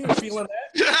proposing. She ain't feeling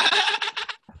that.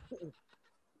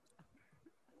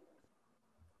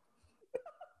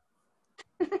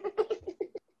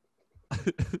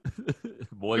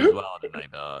 Boys wild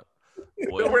tonight, dog.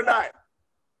 No, we're not.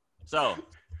 So,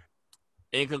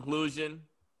 in conclusion,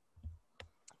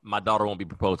 my daughter won't be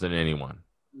proposing to anyone.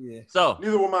 Yeah. So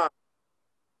Neither will mine.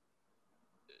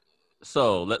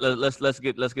 So let's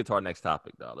get to our next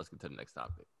topic, dog. Let's get to the next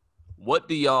topic. What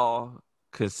do y'all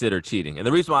consider cheating? And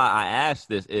the reason why I ask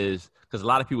this is because a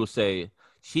lot of people say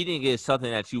cheating is something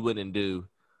that you wouldn't do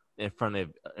in front of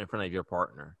your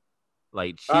partner.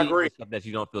 Like cheating is something that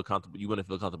you don't feel comfortable. You wouldn't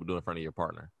feel comfortable doing in front of your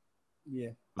partner.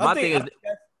 Yeah. I think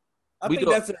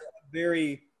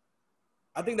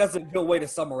that's a good way to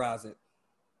summarize it.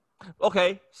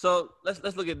 Okay, so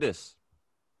let's look at this.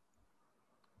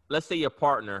 Let's say your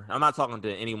partner, I'm not talking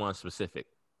to anyone specific,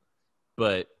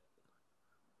 but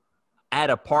I had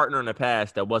a partner in the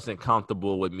past that wasn't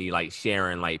comfortable with me like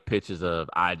sharing like pictures of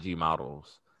IG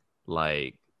models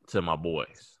like to my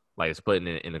boys, like it's putting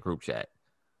it in a group chat.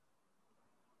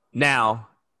 Now,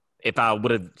 if I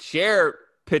would have shared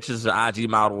pictures of IG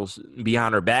models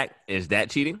behind her back, is that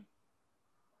cheating?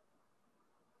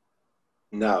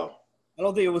 No. I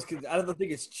don't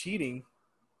think it's cheating.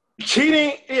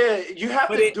 Cheating, yeah, you have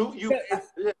to do.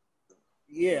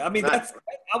 Yeah, I mean that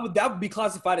would be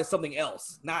classified as something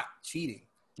else, not cheating.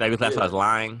 Like that's why I was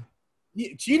lying. Yeah,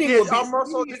 cheating Yeah, would be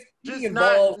also just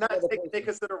not take into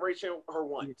consideration her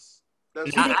wants.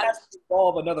 Cheating has to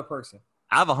involve another person.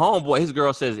 I have a homeboy. His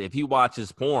girl says if he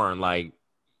watches porn, like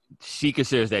she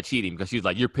considers that cheating because she's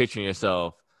like, you're picturing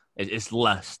yourself. It's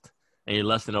lust, and you're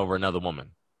lusting over another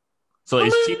woman. So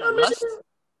is cheating lust?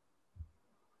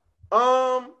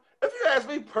 If you ask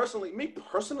me personally,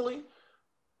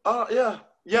 yeah,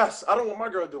 yes. I don't want my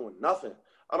girl doing nothing.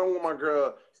 I don't want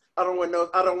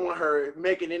her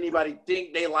making anybody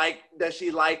think that she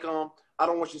like them. I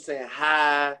don't want you saying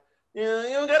hi. You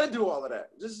don't got to do all of that.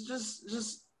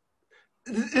 Just.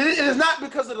 It is not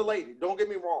because of the lady. Don't get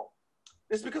me wrong.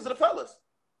 It's because of the fellas.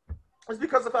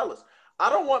 I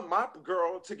don't want my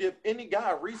girl to give any guy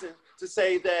a reason to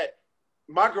say that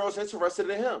my girl's interested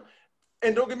in him.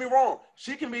 And don't get me wrong,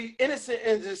 she can be innocent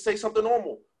and just say something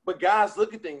normal. But guys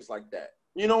look at things like that.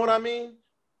 You know what I mean?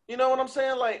 You know what I'm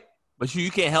saying? Like, but you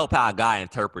can't help how a guy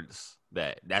interprets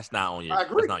that. That's not on your. I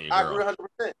agree. That's not your girl. I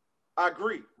agree 100%. I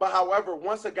agree. But however,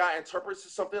 once a guy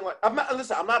interprets something like, I'm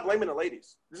not blaming the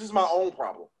ladies. This is my own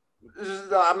problem.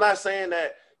 I'm not saying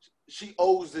that she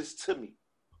owes this to me.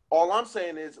 All I'm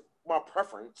saying is my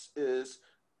preference is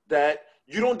that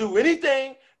you don't do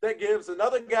anything that gives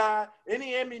another guy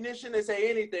any ammunition to say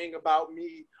anything about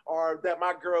me or that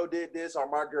my girl did this or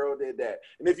my girl did that.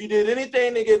 And if you did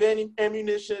anything to give any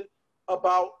ammunition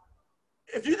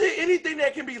if you did anything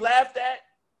that can be laughed at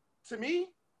to me,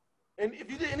 and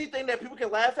if you did anything that people can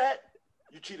laugh at,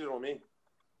 you cheated on me.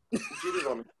 You cheated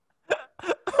on me.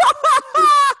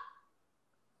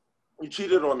 You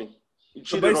cheated on me. You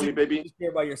cheated on me, baby. You just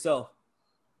care about yourself.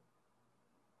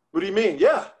 What do you mean?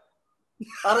 Yeah.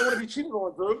 I don't want to be cheated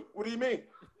on, Drew. What do you mean?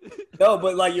 No,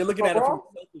 but like you're looking at it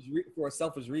for a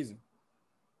selfish reason.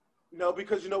 No,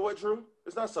 because you know what, Drew?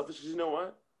 It's not selfish. You know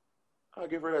what? I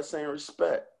give her that same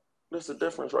respect. There's a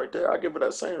difference right there. I give her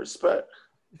that same respect.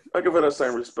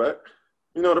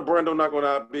 You know, the Brando not going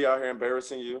to be out here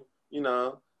embarrassing you. You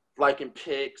know, liking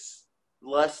pics,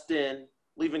 lusting,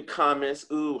 leaving comments,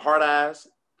 ooh, hard eyes.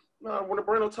 No, when the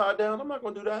Brando tied down, I'm not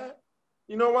going to do that.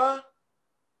 You know why?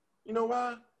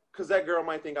 Because that girl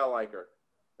might think I like her.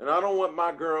 And I don't want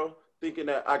my girl thinking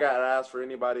that I got eyes for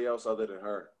anybody else other than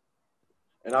her.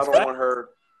 And I don't want her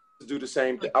to do the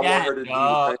same thing. I want her to do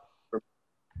the same.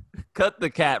 Cut the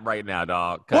cap right now,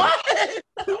 dog. Cut What?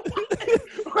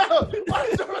 Bro, why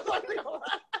is Jarvis like that?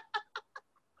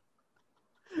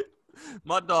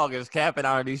 My dog is capping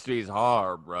out in these streets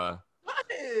hard, bruh.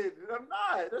 I'm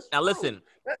not. That's Now true. listen,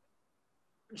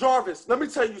 Jarvis, let me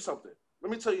tell you something.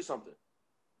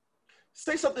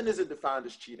 Say something isn't defined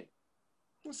as cheating.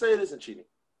 Let's say it isn't cheating.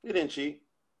 You didn't cheat,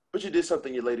 but you did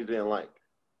something your lady didn't like.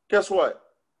 Guess what?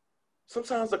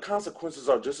 Sometimes the consequences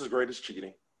are just as great as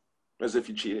cheating, as if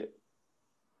you cheated.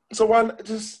 So why not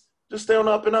just stay on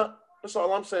the up and up? That's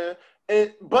all I'm saying.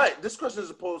 But this question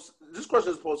is posed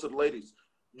to the ladies.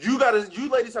 You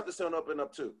ladies have to stay on the up and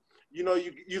up too. You know,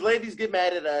 you ladies get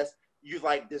mad at us. You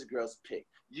like this girl's pick.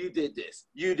 You did this.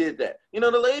 You did that. You know,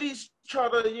 the ladies try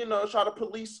to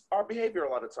police our behavior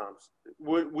a lot of times.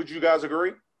 Would you guys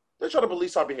agree? They try to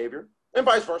police our behavior, and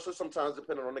vice versa sometimes,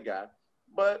 depending on the guy.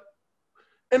 But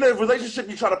in a relationship,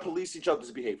 you try to police each other's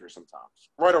behavior sometimes,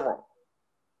 right or wrong.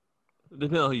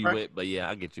 depending on who you Right. with, but yeah,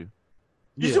 I get you.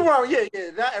 You see where I'm? Yeah.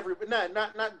 Not everybody. Not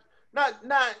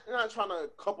trying to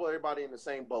couple everybody in the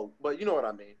same boat, but you know what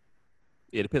I mean.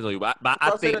 Yeah, it depends on you. But I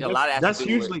So I think said a lot of That's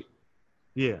usually,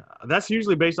 that's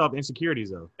usually based off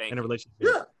insecurities though Thank in a you. relationship.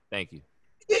 Yeah. Thank you.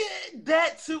 Yeah,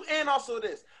 that too, and also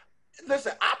this.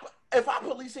 Listen, if I'm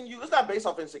policing you, it's not based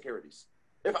off insecurities.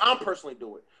 If I'm personally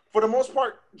doing it, for the most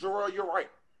part, Jarrell, you're right.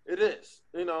 It is.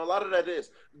 You know, a lot of that is.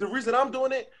 The reason I'm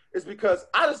doing it is because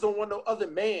I just don't want no other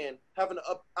man having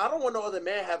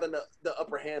the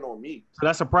upper hand on me. So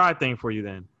that's a pride thing for you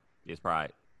then. It's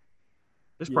pride.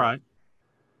 It's Yeah. pride.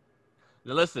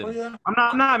 Now listen, Oh yeah.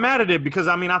 I'm not mad at it because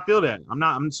I mean I feel that. I'm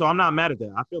not mad at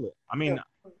that. I feel it. I mean,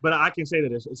 but I can say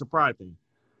that it's a pride thing.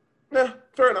 Yeah,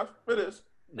 fair enough. It is.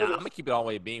 now I'm gonna keep it all the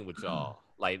way being with y'all.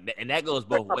 Like, and that goes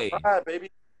both ways. Pride,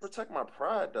 baby. Protect my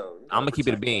pride, though. You I'm gonna gotta keep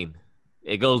it a protect beam.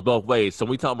 It goes both ways. So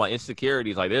when we talk about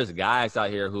insecurities, like there's guys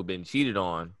out here who've been cheated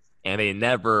on and they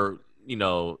never,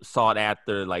 sought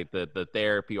after like the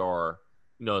therapy or,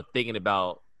 thinking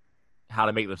about how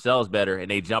to make themselves better, and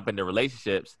they jump into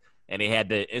relationships and they had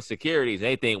the insecurities and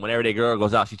they think whenever their girl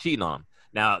goes out, she's cheating on them.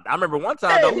 Now I remember one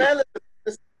time Hey, though, man,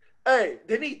 listen. Hey,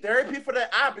 they need therapy for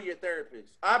that. I'll be your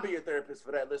therapist. I'll be your therapist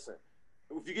for that. Listen,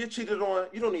 if you get cheated on,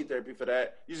 you don't need therapy for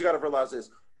that. You just got to realize this.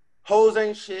 Hoes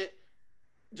ain't shit.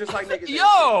 Just like niggas.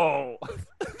 yo,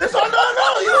 That's all.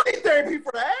 No. You don't need therapy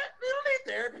for that. You don't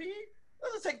need therapy.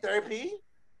 It doesn't take therapy.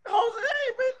 Hoes,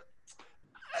 hey, man.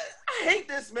 I hate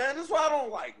this, man. This is what I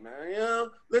don't like, man. You know?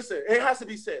 Listen, it has to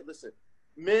be said. Listen,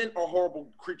 men are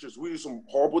horrible creatures. We do some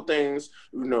horrible things.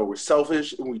 We're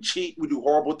selfish and we cheat. We do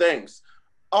horrible things.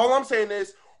 All I'm saying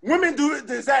is women do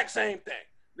the exact same thing.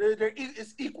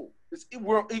 It's equal.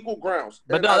 We're on equal grounds.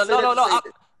 but And I say that to no. say that.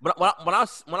 But when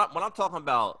I'm talking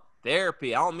about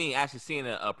therapy, I don't mean actually seeing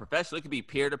a professional. It could be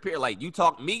peer to peer. Like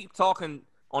me talking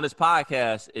on this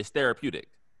podcast is therapeutic,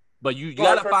 but you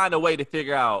got to find a way to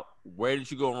figure out where did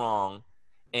you go wrong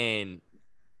and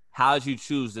how did you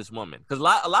choose this woman? Because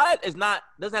a lot is not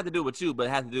doesn't have to do with you, but it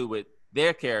has to do with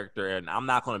their character. And I'm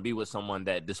not going to be with someone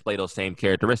that display those same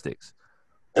characteristics.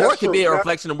 Or it could be a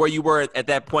reflection of where you were at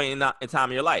that point in time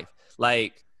in your life.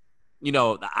 Like,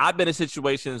 I've been in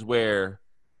situations where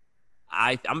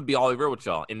I'm gonna be all the way real with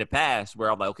y'all. In the past, where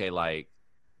I'm like, okay, like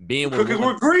being with Cooking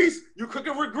with grease. You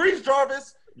cooking with grease,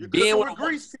 Jarvis. You Being cooking with with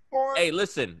grease. hey,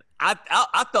 listen, I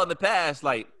thought in the past,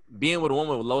 like being with a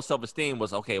woman with low self-esteem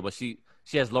was okay, but she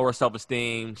has lower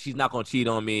self-esteem. She's not gonna cheat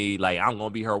on me. Like I'm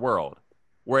gonna be her world.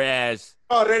 Whereas,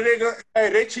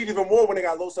 they cheat even more when they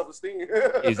got low self-esteem.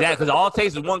 exactly, because all it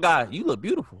takes is one guy. You look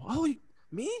beautiful. Oh,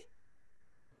 me?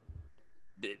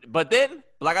 But then,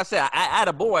 like I said, I had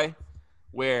a boy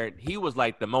where he was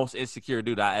like the most insecure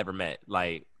dude I ever met.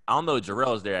 Like, I don't know if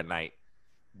Jarrell's there at night,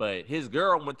 but his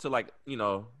girl went to like,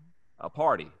 a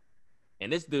party.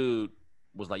 And this dude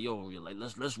was like, yo, like,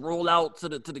 let's roll out to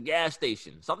the gas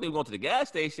station. Something we going to the gas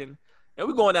station, and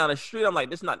we're going down the street. I'm like,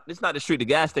 this not the street the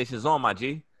gas station is on, my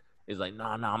G. He's like,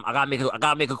 nah, I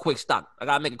gotta make a quick stop. I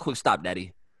gotta make a quick stop,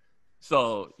 Daddy.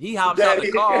 So he hops out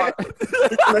the car.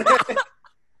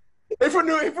 He from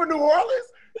New Orleans?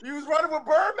 You was running with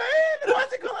Birdman?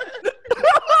 What's it going?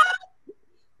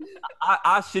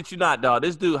 I shit you not, dog.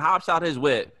 This dude hops out his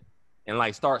whip and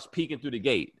like starts peeking through the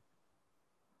gate,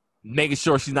 making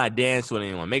sure she's not dancing with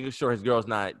anyone, making sure his girl's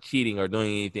not cheating or doing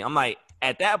anything. I'm like,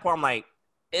 at that point, I'm like,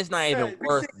 it's not even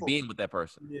worth being with that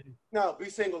person. Yeah. No, be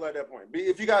single at that point.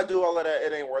 If you gotta do all of that,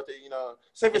 it ain't worth it.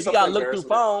 Save If yourself you gotta the look through embarrassment.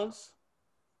 phones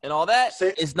and all that,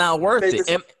 it's not worth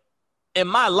it. In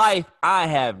my life, I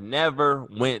have never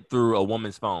went through a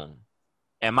woman's phone.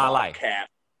 In my life. Cap.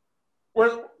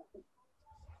 Well,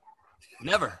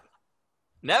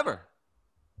 Never.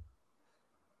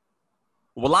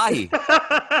 Wallahi.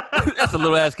 That's a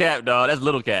little ass cap, dog. That's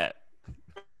little cap.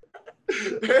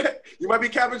 You might be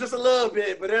capping just a little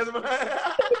bit, but there's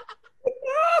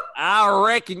I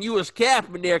reckon you was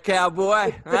capping there,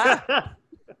 cowboy. Huh?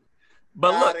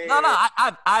 But look,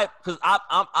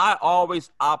 I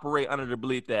always operate under the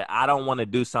belief that I don't want to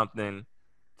do something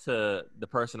to the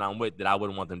person I'm with that I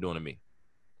wouldn't want them doing to me.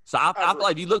 So I feel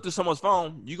like if you look through someone's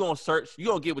phone, you're gonna search,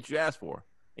 you're gonna get what you ask for,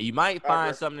 and you might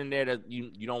find something in there that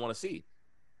you don't want to see.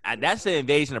 And that's an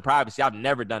invasion of privacy. I've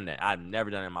never done that. I've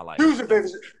never done it in my life. Huge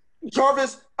invasion.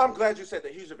 Jarvis, I'm glad you said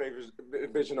that. Huge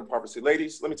invasion of privacy.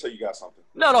 Ladies, let me tell you guys something.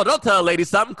 No, don't tell a lady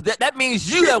something. That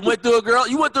means you that went through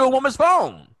you went through a woman's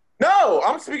phone. No,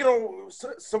 I'm speaking on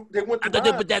some. They went through mine.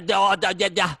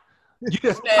 You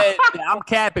just said I'm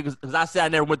capping because I said I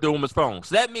never went through a woman's phone.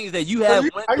 So that means that you have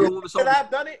went through a woman's phone. That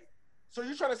I've done it? So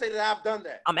you're trying to say that I've done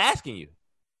that? I'm asking you.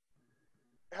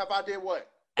 Have I did what?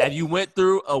 Have you went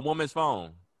through a woman's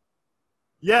phone?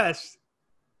 Yes.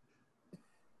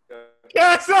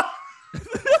 Yes.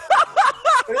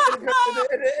 It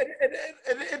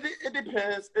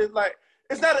depends. It's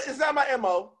not my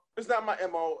MO. It's not my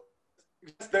MO.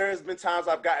 There has been times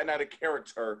I've gotten out of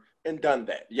character and done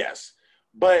that. Yes.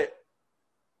 But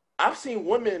I've seen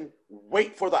women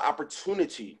wait for the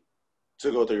opportunity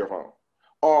to go through your phone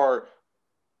or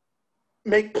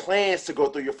make plans to go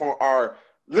through your phone or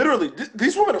literally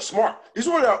these women are smart. These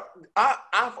women are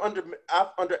I've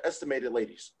underestimated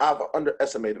ladies. I've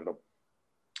underestimated them.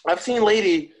 I've seen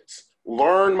ladies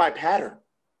learn my pattern.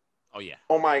 Oh yeah.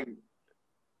 Oh my,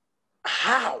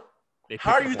 how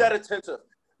are you that attentive?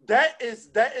 That is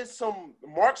some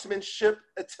marksmanship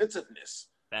attentiveness.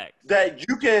 Facts. That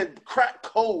you can crack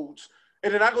codes,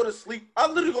 and then I go to sleep. I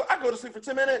go to sleep for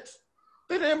 10 minutes.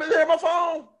 They're in my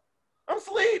phone. I'm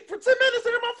asleep for 10 minutes.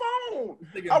 They're in my phone.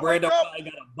 I Brandon got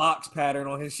a box pattern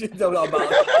on his shit. About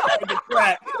the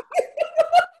crack.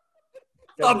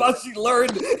 About she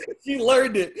learned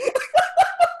it.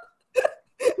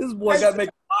 This boy got to make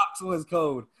a box on his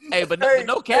code. Hey, but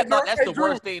no cap. That's the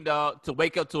worst thing, dog. To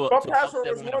wake up to a password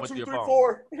is 1, 2, 3,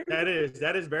 4. That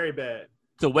is very bad.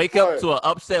 To wake up to an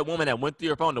upset woman that went through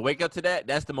your phone, to wake up to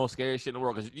that's the most scary shit in the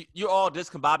world. Because you're all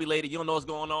discombobulated. You don't know what's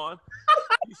going on.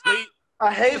 You sleep.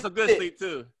 I hate it's a good sleep,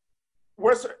 too.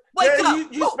 Wake up.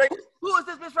 Who is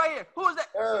this bitch right here? Who is that?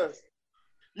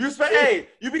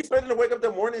 You be expecting to wake up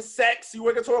to morning sex. You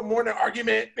wake up to a morning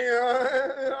argument.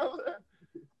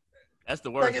 That's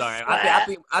the worst.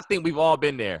 I think we've all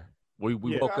been there. We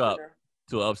woke up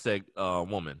to an upset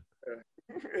woman.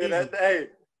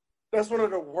 That's one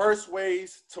of the worst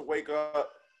ways to wake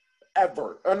up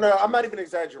ever. No, I'm not even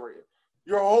exaggerating.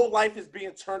 Your whole life is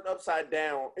being turned upside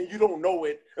down, and you don't know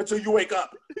it until you wake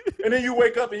up. And then you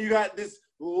wake up, and you got this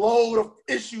load of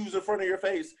issues in front of your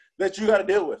face that you got to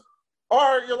deal with.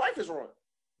 Or your life is ruined.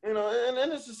 You know,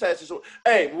 and it's a sad situation.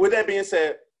 Hey, with that being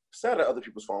said, stay out of other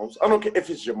people's phones. I don't care if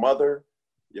it's your mother,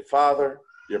 your father,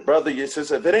 your brother, your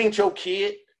sister. If it ain't your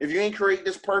kid, if you ain't create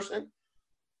this person,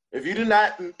 if you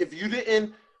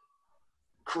didn't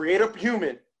create a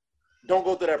human, don't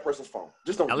go through that person's phone.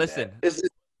 Just don't. Now listen.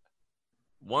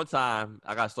 One time,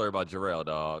 I got a story about Jarrell,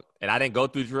 dog, and I didn't go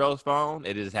through Jarrell's phone.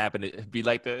 It just happened to be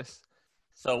like this.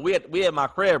 So we had my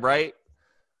crib, right?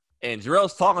 And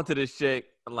Jarrell's talking to this chick.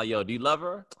 I'm like, yo, do you love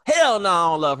her? Hell no,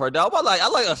 I don't love her, dog. I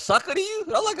like a sucker to you?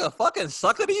 I like a fucking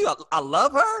sucker to you? I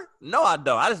love her? No, I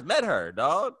don't. I just met her,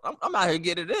 dog. I'm out here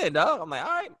getting it in, dog. I'm like, all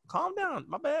right, calm down.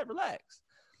 My bad, relax.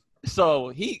 So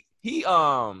he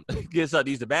gets up to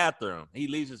use the bathroom. He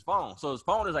leaves his phone. So his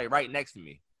phone is like right next to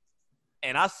me.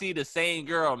 And I see the same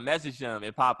girl message him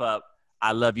and pop up,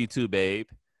 I love you too, babe.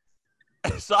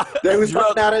 So they was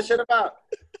talking about that shit about.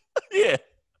 Yeah.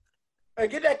 Hey,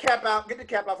 get that cap out. Get the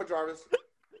cap out for Jarvis.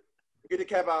 Get the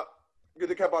cap out. Get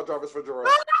the cap out, Jarvis, for Jarrell.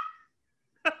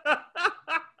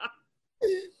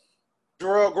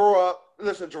 Jarrell, grow up.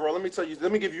 Listen, Jarrell,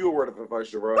 let me give you a word of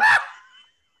advice, Jarrell.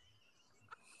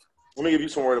 Let me give you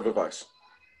some word of advice.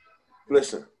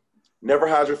 Listen, never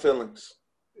hide your feelings.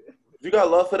 If you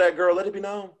got love for that girl, let it be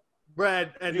known.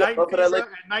 Brad, at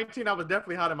 19, I was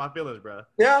definitely hiding my feelings, bro.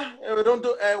 Yeah, don't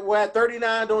do. At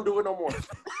 39, don't do it no more.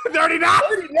 39.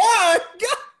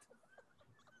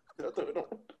 Don't do it no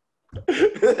more.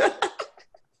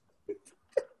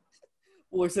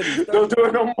 Boy said he's don't do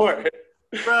it no more.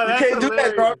 Bro, you can't do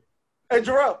that, bro. Hey,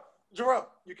 Jarrell,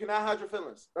 you cannot hide your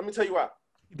feelings. Let me tell you why.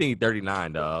 You think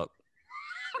 39, dog?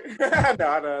 No.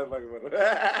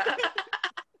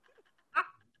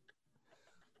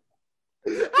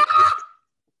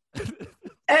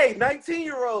 Hey,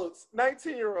 19-year-olds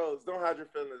don't hide your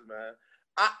feelings, man.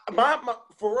 I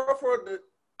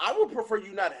would prefer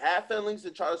you not have feelings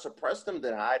and try to suppress them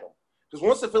than hide them. Because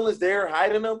once the feeling's there,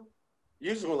 hiding them,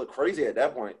 you're just gonna look crazy at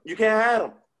that point. You can't hide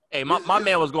them. Hey, my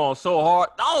man was going so hard.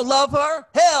 I don't love her.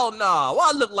 Hell no. Nah.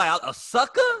 Why I look like a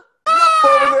sucker?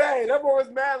 Hey, that boy was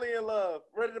madly in love.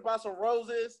 Ready to buy some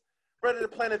roses. Ready to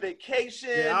plan a vacation.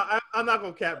 Yeah, I'm not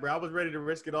gonna cap, bro. I was ready to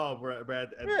risk it all, bro.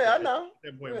 I know. At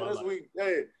that point in my life.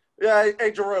 Hey,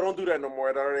 Jarrell, don't do that no more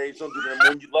at our age. Don't do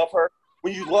that.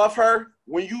 When you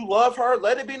love her,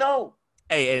 let it be known.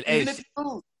 Hey,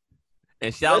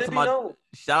 and shout out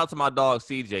to my dog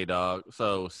CJ, dog.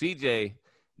 So CJ,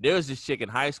 there was this chick in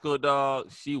high school,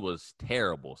 dog. She was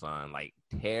terrible, son. Like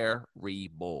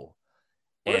terrible.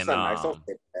 Well, that's not nice.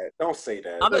 Don't say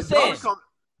that. I'm just saying.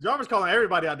 Jarvis calling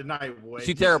everybody out tonight, boy.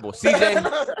 She terrible.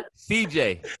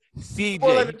 CJ.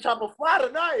 Boy, let me chop a fly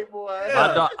tonight, boy.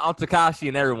 My dog, I'm Takashi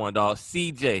and everyone, dog.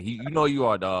 CJ, you know you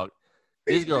are, dog.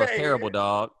 This girl's terrible,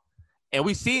 dog. And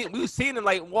we seen him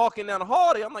like walking down the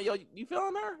hall. I'm like, yo, you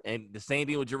feeling her? And the same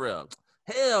thing with Jarrell.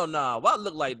 Hell nah. What I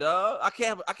look like, dog? I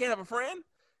can't have a friend.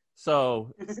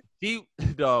 So we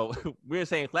in the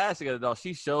same class together, dog.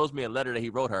 She shows me a letter that he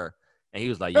wrote her, and he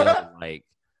was like, yo, like,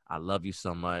 I love you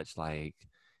so much, like.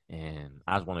 And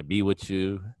I just want to be with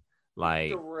you.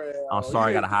 Like, I'm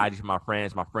sorry I got to hide you from my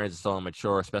friends. My friends are so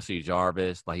immature, especially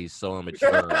Jarvis. Like, he's so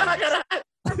immature. I got to hide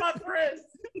from my friends.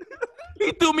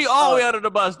 He threw me all the way under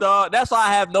the bus, dog. That's why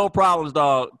I have no problems,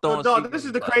 dog. Dog, this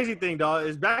is the crazy thing, dog.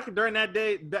 Is back during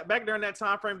that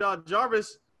time frame, dog,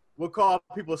 Jarvis would call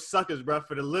people suckers, bro,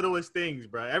 for the littlest things,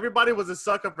 bro. Everybody was a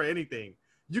sucker for anything.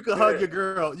 You could hug your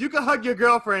girl. You could hug your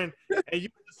girlfriend, and you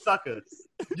was a sucker.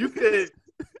 You could...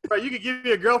 Bro, you could give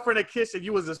your girlfriend a kiss and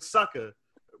you was a sucker.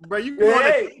 Bro, you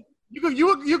could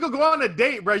go on a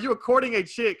date, bro. You were courting a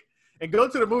chick and go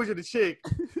to the movies with the chick,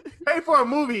 pay for a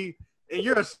movie, and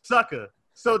you're a sucker.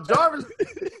 So Jarvis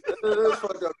was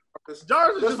just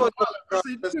so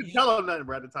you couldn't tell him nothing,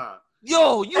 bro, at the time.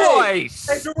 Yo, you are a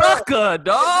sucker,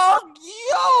 dog.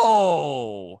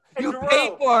 Yo. You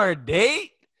paid for a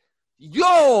date?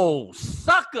 Yo,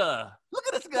 sucker. Look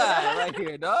at this guy right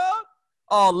here, dog.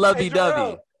 Oh,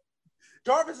 lovey-dovey.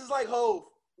 Jarvis is like Hov.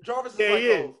 Hov.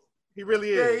 He really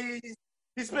is.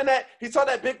 Yeah, he saw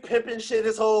that big pimping shit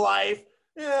his whole life.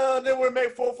 Yeah, and then we'll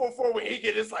make 444 when he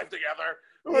get his life together.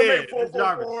 We'll make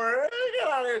 444.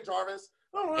 Get out of here, Jarvis.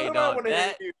 Hey, dog,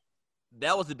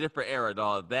 that was a different era,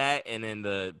 dog. That and then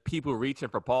the people reaching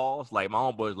for Pauls. Like, my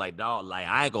homeboy was like, dog, like,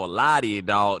 I ain't gonna lie to you,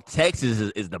 dog. Texas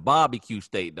is the barbecue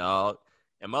state, dog.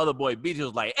 And my other boy, BJ,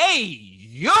 was like, hey,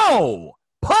 yo,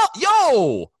 pause,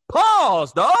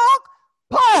 dog.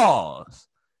 Pause.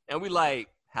 And we like,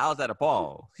 how's that a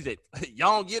pause? He said,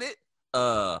 y'all don't get it?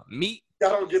 Meat, y'all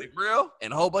don't get it, grill,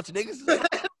 and a whole bunch of niggas.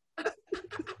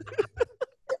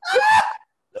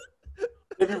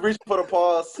 If you reach for the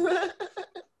pause.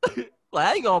 Like,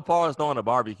 I ain't gonna pause throwing a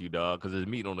barbecue, dog, because there's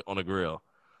meat on the grill.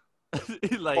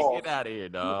 He's like, pause. Get out of here,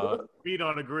 dog. Meat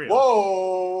on the grill.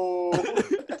 Whoa.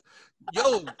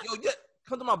 Yo,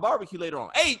 come to my barbecue later on.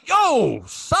 Hey, yo,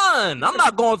 son, I'm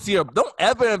not going to don't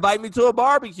ever invite me to a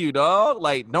barbecue, dog.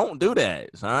 Like, don't do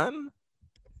that, son.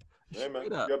 Hey, man, you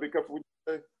gotta be careful what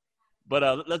you say.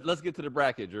 But let's get to the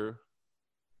bracket, Drew.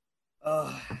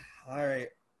 All right.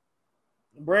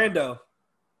 Brando.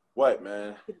 What,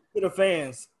 man? To the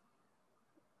fans.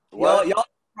 What? Y'all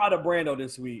proud of Brando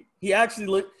this week. He actually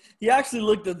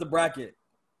looked at the bracket.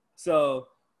 So,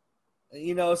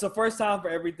 you know, it's the first time for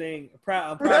everything. I'm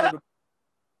proud of the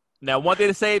Now, one thing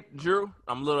to say, Drew,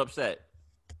 I'm a little upset.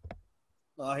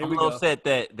 I'm a little upset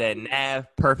that Nav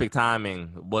Perfect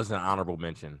Timing wasn't an honorable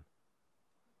mention.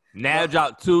 Nav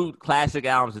dropped 2 classic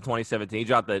albums in 2017. He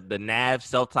dropped the Nav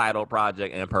self-titled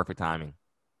project and Perfect Timing.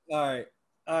 All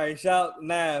right. Shout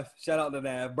out to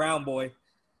Nav. Brown boy.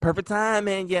 Perfect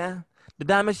timing, yeah. The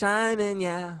diamond shining,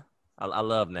 yeah. I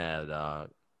love Nav,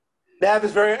 dog. Nav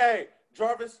is hey,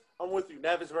 Jarvis, I'm with you.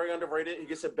 Nav is very underrated. He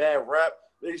gets a bad rap.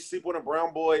 They sleep on a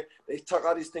brown boy. They talk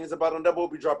all these things about him. That boy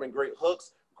be dropping great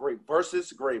hooks, great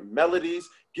verses, great melodies.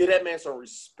 Give that man some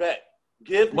respect.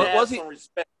 Give Nav some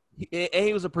respect. And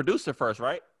he was a producer first,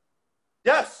 right?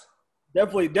 Yes.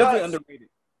 Definitely underrated.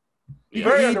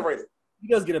 Very underrated. He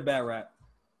does get a bad rap.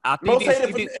 I think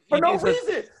for no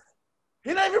reason.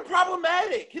 He's not even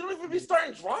problematic. He don't even be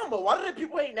starting drama. Why do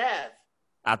people hate Nav?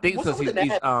 I think because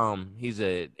he's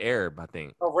an Arab, I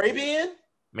think. Arabian?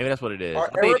 Maybe that's what it is. I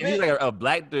think if he's like a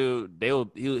black dude,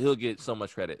 he'll get so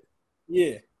much credit.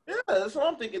 Yeah. Yeah, that's what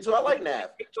I'm thinking too. I like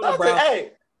Nav. Shout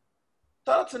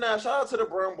out to Nav. Shout out to the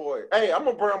brown boy. Hey, I'm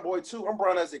a brown boy too. I'm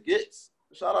brown as it gets.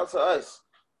 Shout out to us.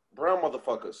 Brown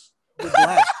motherfuckers. You're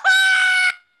black.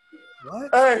 What?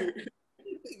 Hey.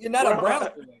 You're not a brown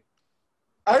boy.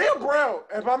 I am brown.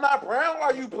 If I'm not brown,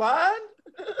 are you blind?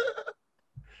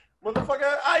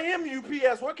 Motherfucker, I am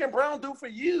UPS. What can Brown do for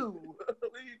you? What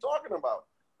are you talking about?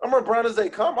 I'm as brown as they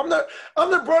come. I'm the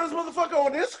brownest motherfucker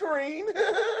on this screen.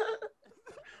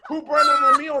 Who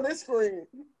browner than me on this screen?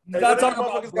 You gotta talk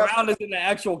about brown is in the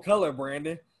actual color,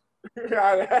 Brandon.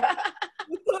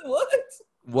 What?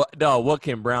 What? No, what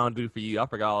can Brown do for you? I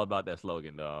forgot all about that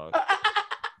slogan, dog.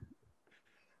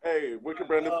 Hey, what can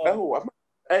Brown do?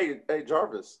 Hey,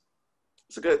 Jarvis.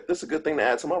 It's a good thing to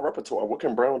add to my repertoire. What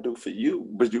can Brown do for you?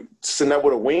 But you send that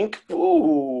with a wink.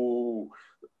 Ooh,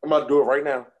 I'm about to do it right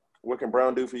now. What can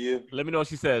Brown do for you? Let me know what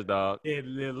she says, dog. Yeah,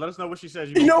 let us know what she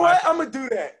says. You know what? I'm gonna do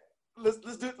that. Let's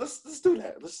do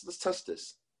that. Let's test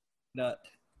this. Nut.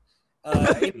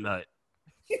 Nut.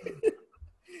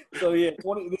 So yeah,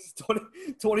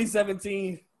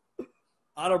 2017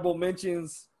 honorable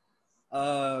mentions.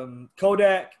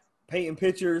 Kodak painting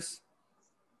pictures.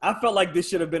 I felt like this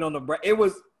should have been on the bracket. It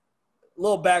was a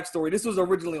little backstory. This was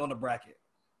originally on the bracket,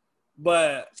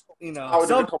 but some didn't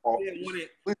want it.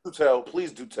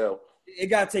 Please do tell. It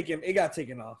got taken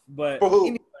off. But for who?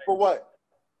 Anyway, for what?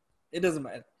 It doesn't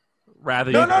matter.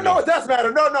 Rather, no, it does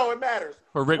matter. No, it matters.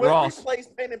 For Rick Ross. What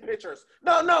replaced painting pictures?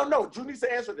 No. Drew needs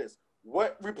to answer this.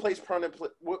 What replaced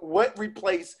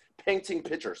painting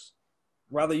pictures?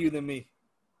 Rather you than me.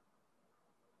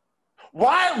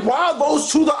 Why are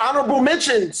those two the honorable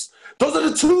mentions? Those are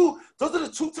the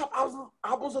two top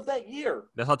albums of that year.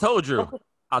 That's what I told you.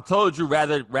 I told you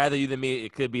rather you than me.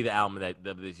 It could be the album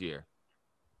of this year.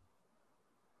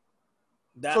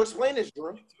 So explain this,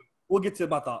 Drew. We'll get to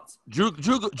my thoughts. Drew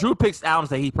picks albums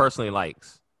that he personally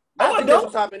likes. No, I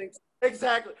don't.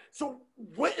 Exactly. So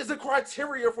what is the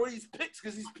criteria for these picks?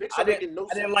 Because these picks are making no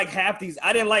sense. I didn't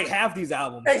like half these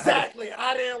albums. Exactly.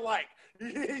 I didn't like.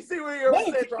 You see what you're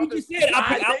saying? You just said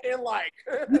I didn't like.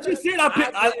 You just said I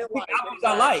pick albums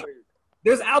I like.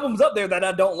 There's albums up there that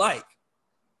I don't like.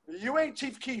 You ain't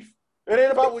Chief Keef. It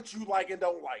ain't about what you like and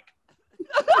don't like.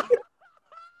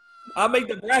 I make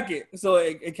the bracket, so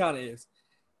it kind of is.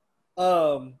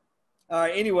 All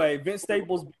right. Anyway, Vince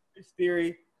Staples, Big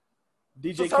Theory,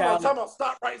 DJ Khaled. Time out.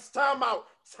 Stop right. Time out.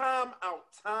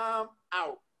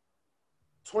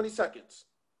 20 seconds.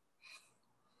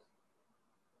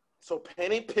 So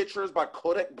painting pictures by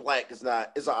Kodak Black is an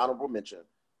honorable mention.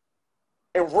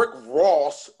 And Rick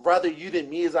Ross, rather you than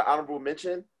me, is an honorable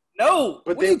mention. No,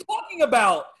 what are you talking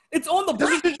about? It's on the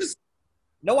bracket.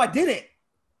 No, I didn't.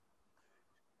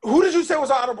 Who did you say was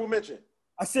an honorable mention?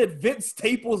 I said Vince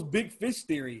Staples' Big Fish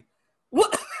Theory.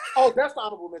 What? Oh, that's the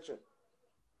honorable mention.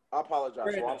 I apologize.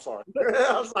 I'm sorry.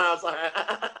 I'm sorry.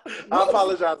 I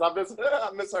apologize. I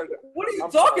misheard it. What are you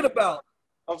talking about?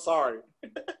 I'm sorry.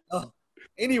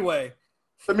 Anyway,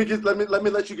 let me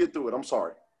let you get through it. I'm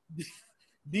sorry.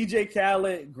 DJ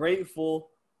Khaled, Grateful,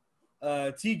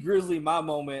 T Grizzly, My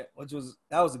Moment,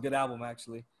 that was a good album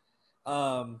actually.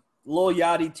 Lil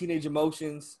Yachty, Teenage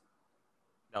Emotions.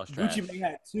 That was trash. Gucci Mane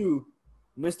had 2,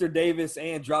 Mr. Davis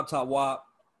and Drop Top WAP.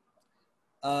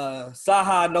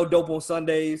 Saha, No Dope on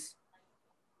Sundays.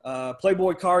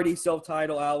 Playboy Cardi,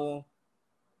 self-titled album.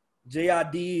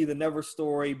 J.I.D., The Never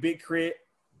Story. Big Crit,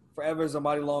 Forever is a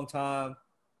Mighty Long Time.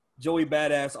 Joey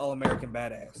Badass, All American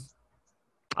Badass.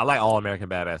 I like All American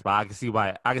Badass, but I can see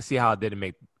why. I can see how it didn't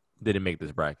make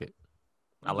this bracket.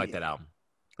 I like that album.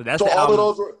 So that's the album.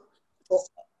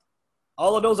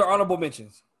 All of those are honorable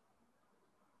mentions.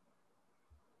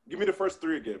 Give me the first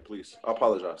 3 again, please. I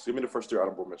apologize. Give me the first 3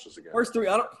 honorable mentions again. First 3,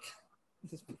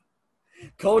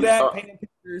 Kodak, Painting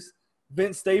Pictures,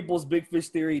 Vince Staples, Big Fish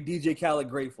Theory, DJ Khaled,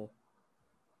 Grateful.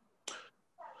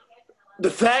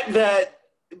 The fact that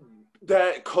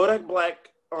Kodak Black,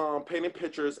 Painting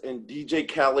Pictures, and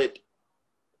DJ Khaled,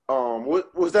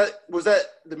 what was that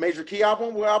the Major Key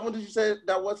album? What album did you say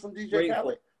that was from DJ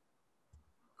Khaled?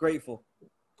 Grateful.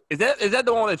 Is that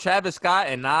the one with Travis Scott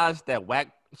and Nas, that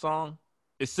whack song?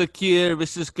 It's secure.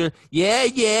 Yeah.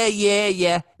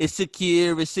 It's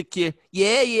secure.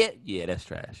 Yeah. Yeah, that's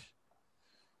trash.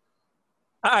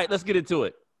 All right, let's get into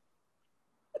it.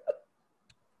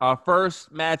 Our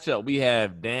first matchup, we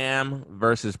have Damn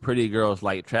versus Pretty Girls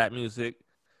Like Trap Music.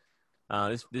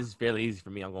 This is fairly easy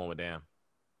for me. I'm going with Damn.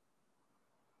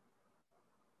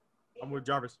 I'm with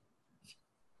Jarvis.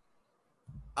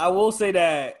 I will say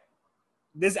that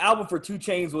this album for 2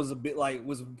 Chainz was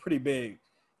was pretty big.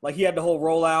 Like he had the whole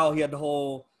rollout. He had the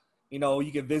whole,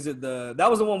 you could visit that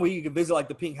was the one where you could visit like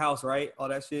the Pink House, right? All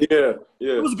that shit. Yeah.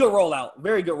 It was a good rollout.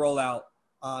 Very good rollout.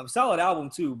 Solid album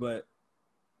too, but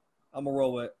I'm gonna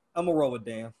roll with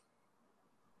Damn.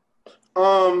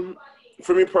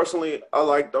 For me personally, I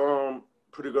like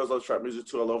Pretty Girls Love Trap Music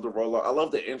too. I love the rollout. I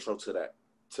love the intro to that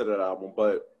album,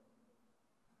 but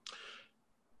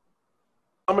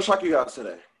I'm gonna shock you guys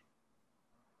today.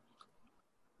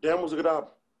 Damn was a good album.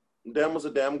 Damn was a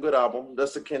damn good album.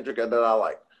 That's the Kendrick that I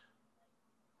like.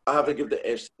 I have to give the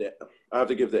edge to Damn. I have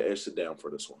to give the edge to Damn for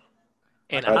this one.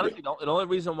 And honestly, the only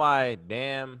reason why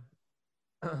Damn,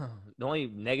 the only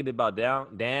negative about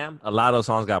Damn, a lot of those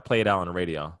songs got played out on the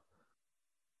radio.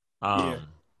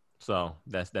 So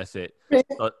that's it.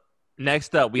 So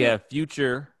next up, we have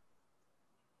Future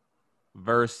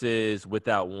versus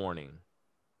Without Warning.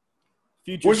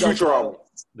 Which Future album?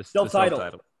 The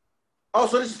self-titled. Oh,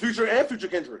 so this is Future and Future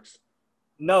Kendricks.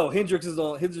 No, Hendrix is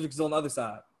on the other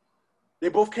side. They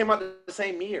both came out the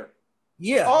same year.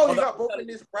 Yeah. Oh, you got both in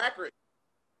this bracket.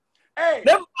 Hey,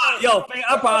 never mind. Yo,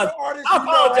 I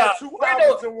apologize. Two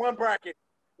albums in one bracket.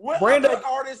 What Brandon, other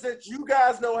artists that you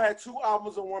guys know had 2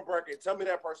 albums in one bracket? Tell me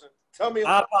that person. Tell me.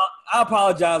 I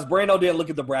apologize. Brando didn't look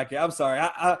at the bracket. I'm sorry.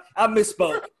 I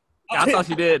misspoke. I thought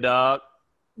you did, dog.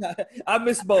 I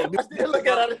misspoke. I didn't look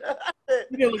at it.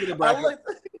 You didn't look at the bracket.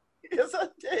 Yes, I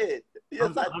did.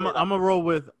 Yes, I did. I'm gonna roll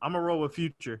with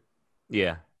Future.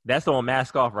 Yeah, that's the one.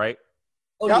 Mask Off, right?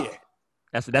 Oh Yep. yeah.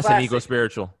 That's Classic. an ego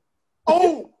spiritual.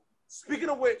 Oh, speaking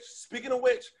of which,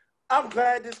 I'm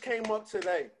glad this came up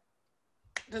today.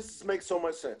 This makes so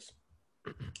much sense.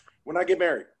 When I get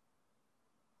married,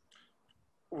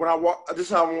 this is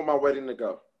how I want my wedding to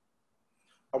go.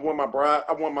 I want my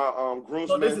groomsmen.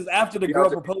 So this is after the girl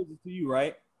proposes to you,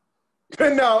 right?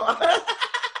 No.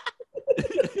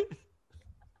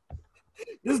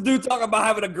 This dude talking about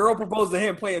having a girl propose to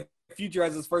him playing Future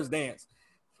as his first dance.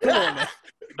 Come on, man.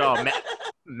 No,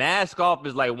 Mask Off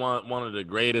is like one of the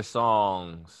greatest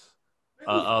songs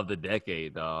of the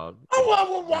decade, dog.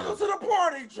 Oh, welcome to the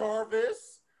party,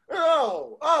 Jarvis.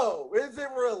 Oh, is it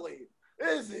really?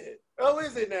 Is it? Oh,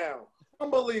 is it now?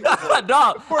 Unbelievable.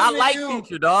 Dog, I like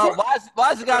Future, dog.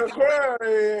 Why is it got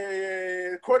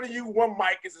according to you, One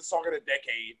Mic is the song of the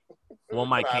decade. One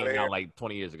Mic came out like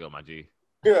 20 years ago, my G.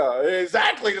 Yeah,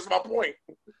 exactly. That's my point.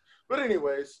 But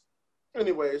anyways, I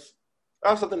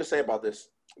have something to say about this.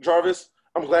 Jarvis,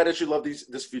 I'm glad that you love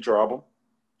this Future album.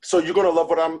 So you're going to love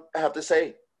what I have to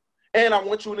say. And I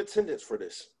want you in attendance for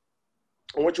this.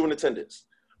 When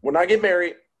I get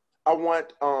married, I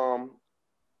want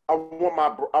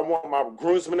my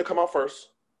groomsmen to come out first.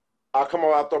 I'll come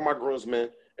out after my groomsmen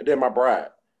and then my bride.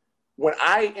 When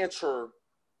I enter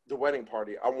the wedding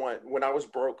party, I want When I Was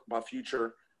Broke by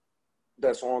Future.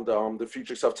 That's on the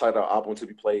Future self-titled album to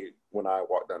be played when I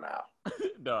walk down the aisle.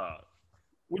 Dog.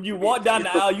 When you walk down the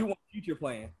aisle, you want Future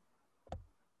playing.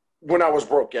 When I Was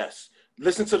Broke, yes.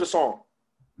 Listen to the song.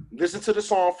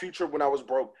 Future, When I Was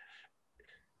Broke.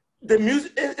 The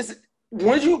music is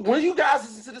when you guys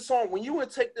listen to the song, when you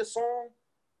take this song,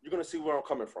 you're gonna see where I'm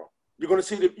coming from. You're gonna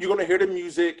hear the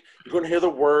music, you're gonna hear the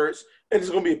words, and it's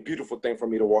gonna be a beautiful thing for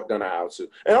me to walk down the aisle to.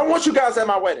 And I want you guys at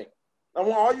my wedding. I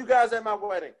want all you guys at my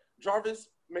wedding. Jarvis,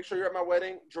 make sure you're at my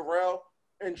wedding. Jarrell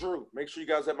and Drew, make sure you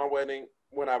guys at my wedding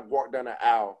when I walk down the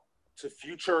aisle to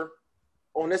Future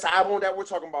on this album that we're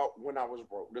talking about, When I Was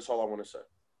Broke. That's all I want to say.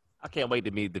 I can't wait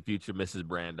to meet the future Mrs.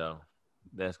 Brando.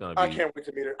 That's gonna be. I can't wait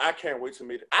to meet her.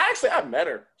 I met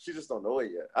her. She just don't know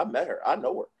it yet. I met her. I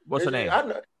know her. What's her name? I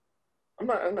know. I'm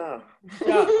not. No.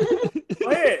 Go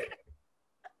ahead.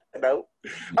 No.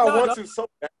 I want to so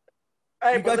bad.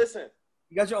 Hey, but listen.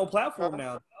 You got your own platform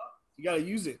now. You gotta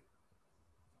use it.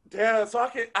 Yeah, so I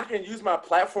can use my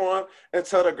platform and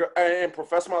tell the girl and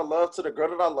profess my love to the girl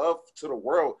that I love to the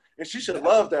world, and she should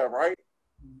love that, right?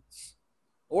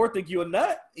 Or think you a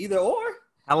nut. Either or.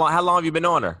 How long have you been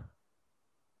on her?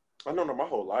 I known her my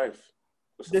whole life.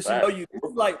 Does she know you?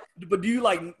 But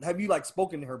have you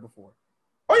spoken to her before?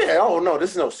 Oh yeah. Oh no,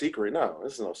 this is no secret. No,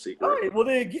 this is no secret. All right. Well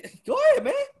then, go ahead,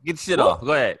 man. Get shit off.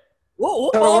 Go ahead.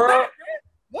 We'll Tell the world. Back,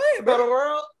 go ahead, man.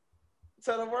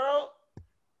 Tell the world.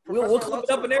 We'll clip it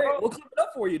up in there. We'll clip it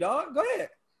up for you, dog. Go ahead.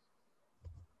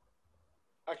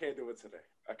 I can't do it today.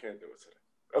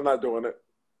 I'm not doing it.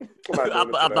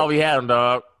 I thought we had him,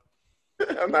 dog.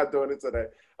 I'm not doing it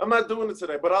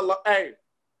today. But I love. Hey,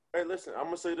 listen. I'm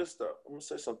gonna say this stuff. I'm gonna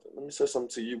say something. Let me say something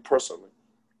to you personally.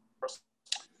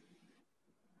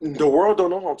 The world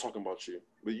don't know how I'm talking about you,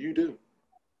 but you do.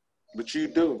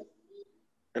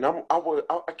 And I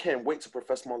can't wait to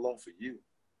profess my love for you.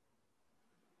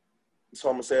 That's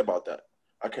all I'm gonna say about that.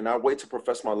 I cannot wait to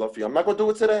profess my love for you. I'm not gonna do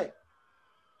it today.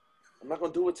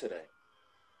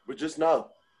 But just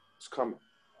know it's coming.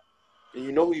 And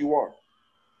you know who you are.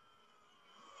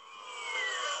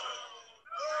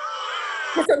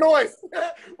 What's that noise?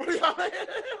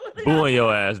 Booing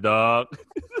your ass, dog.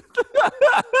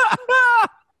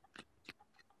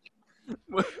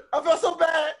 I felt so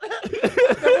bad.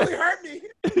 That really hurt me.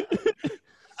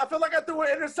 I feel like I threw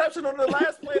an interception on the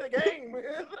last play of the game.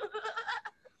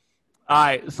 All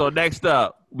right, so next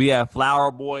up, we have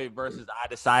Flower Boy versus I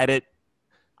Decided.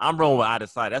 I'm rolling with I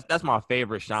Decided. That's my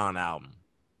favorite Sean album.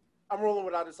 I'm rolling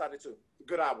with I Decided too.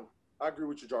 Good album. I agree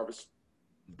with you, Jarvis.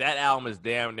 That album is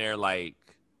damn near like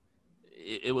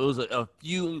it was a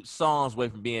few songs away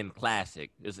from being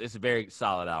classic. It's a very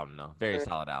solid album, though. Very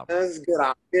solid album. That's a good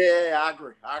album. Yeah, I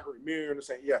agree. Me and you are the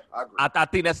same. Yeah, I agree. I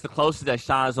think that's the closest that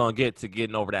Sean's gonna get to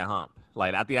getting over that hump.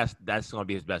 Like I think that's gonna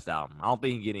be his best album. I don't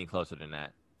think he can get any closer than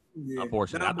that. Yeah,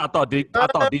 unfortunately, I thought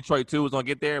Detroit 2 was gonna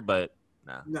get there, but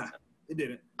nah, it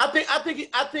didn't. I think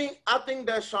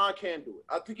that Sean can do it.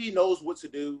 I think he knows what to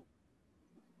do,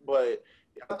 but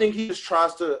I think he just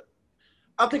tries to.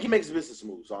 I think he makes business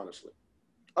moves. Honestly,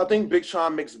 I think Big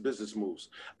Sean makes business moves.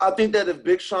 I think that if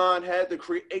Big Sean had the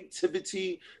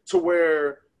creativity to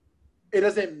where it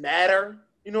doesn't matter,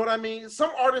 you know what I mean?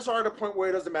 Some artists are at a point where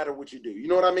it doesn't matter what you do. You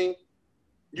know what I mean?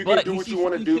 You can do what you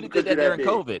want to do because you're that big.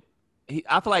 COVID.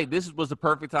 I feel like this was the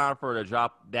perfect time for her to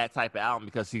drop that type of album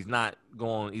because he's not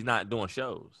doing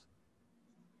shows.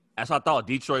 That's what I thought.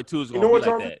 Detroit 2 is going to be like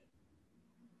Jarvis? that.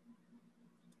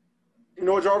 You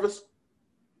know what, Jarvis?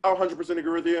 I 100%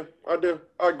 agree with you. I do.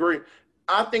 I agree.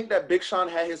 I think that Big Sean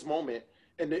had his moment,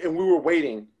 and we were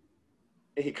waiting,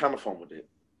 and he kind of fumbled it.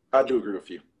 I do agree with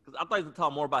you. I thought you were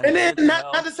talking more about. And then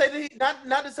not to say that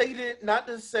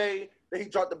he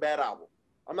dropped a bad album.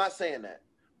 I'm not saying that,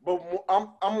 but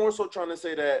I'm more so trying to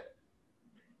say that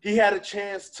he had a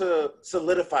chance to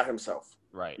solidify himself.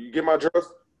 Right. You get my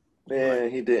drift? Man,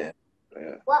 he did.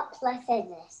 Yeah. What plus is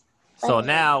this? So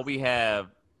now we have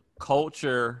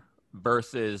Culture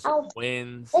versus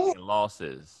wins and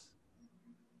losses.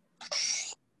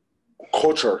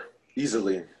 Culture,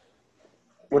 easily.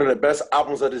 One of the best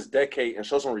albums of this decade, and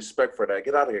show some respect for that.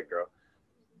 Get out of here, girl.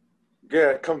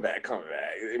 Yeah, come back.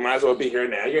 You might as well be here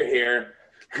now. You're here.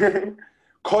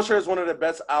 Culture is one of the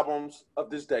best albums of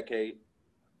this decade,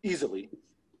 easily.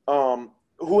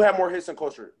 Who had more hits than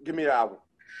Culture? Give me the album.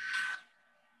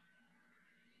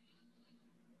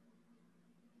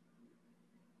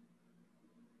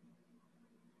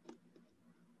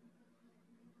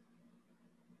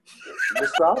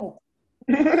 This album.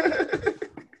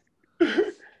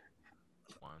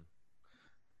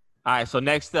 All right, so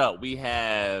next up we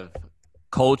have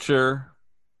Culture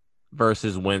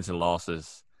versus wins and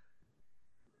losses.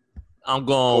 I'm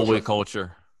going with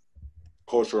Culture.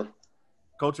 Culture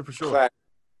for sure.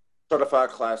 Certified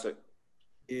classic.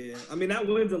 Yeah, I mean that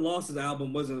wins and losses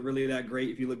album wasn't really that great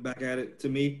if you look back at it. To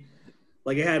me,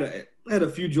 like it had a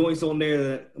few joints on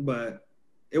there, but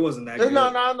it wasn't that good. No,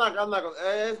 I'm not gonna.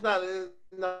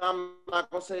 I'm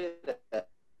not gonna say that.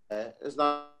 It's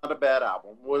not a bad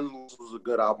album. Wins was a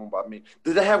good album by me.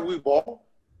 Did it have We Ball?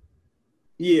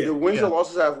 Yeah. The wins and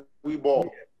losses have We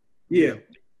Ball. Yeah.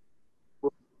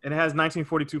 And it has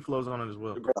 1942 flows on it as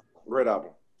well. Great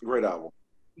album.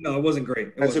 No, it wasn't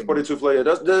great. 1942 flow.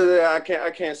 I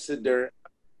can't sit there.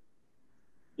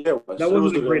 Yeah, that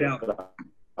wasn't a great album.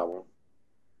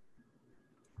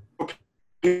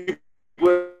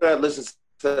 People that listen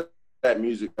to that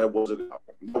music, that was a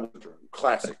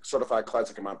classic, certified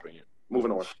classic in my opinion.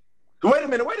 Moving on. Wait a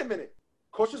minute.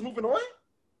 Culture's moving on?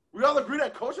 We all agree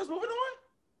that Culture's moving on?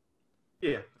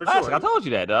 Yeah, for sure. I told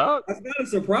you that, dog. That's not a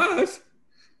surprise.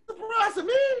 Surprise to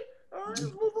me. All right, let's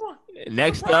move on.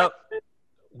 Next up,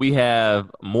 we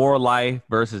have More Life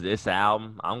versus It's a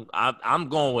Album. I'm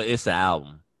going with It's a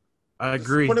Album. I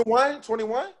agree. 21?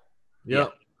 Yep. Yeah.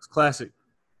 It's classic.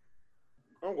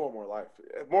 I'm going More Life.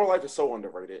 More Life is so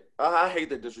underrated. I hate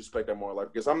the disrespect of More Life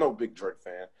because I'm no big Drake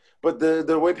fan. But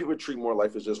the way people treat More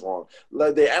Life is just wrong.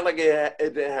 Like they act like it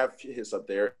didn't have hits up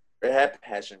there. It had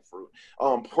Passion Fruit.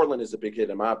 Portland is a big hit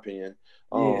in my opinion.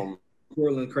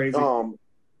 Portland crazy.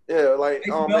 Yeah, like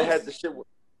it had the shit,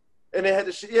 and they had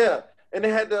the shit. Yeah, and they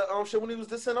had the shit when he was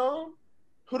dissing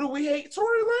Who Do We Hate?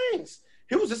 Tory Lanez.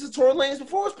 He was dissing Tory Lanez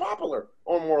before it was popular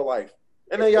on More Life.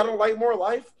 And then y'all don't like More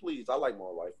Life? Please, I like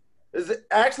More Life. Is it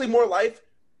actually More Life?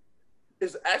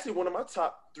 Is actually one of my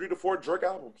top 3 to 4 Drake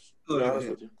albums. To be honest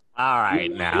with you. All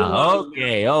right, now.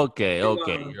 Okay. You're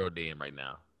ODing right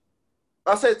now.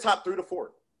 I said top 3 to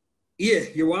 4. Yeah,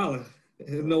 you're wilding.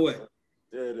 There's no way.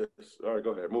 Yeah, it is. All right,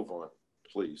 go ahead. Move on,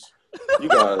 please. You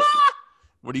guys.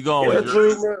 What are you going with?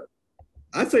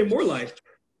 I'd say More Life.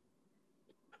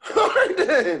 All right,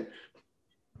 then.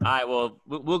 All right, well,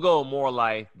 we'll go with More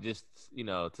Life just,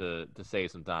 to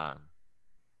save some time.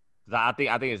 I think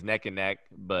it's neck and neck,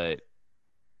 but,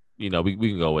 we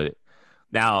can go with it.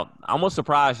 Now, I'm going to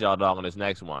surprise y'all, dog, on this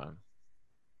next one.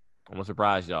 I'm going to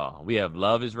surprise y'all. We have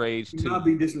Love is Rage 2. Do not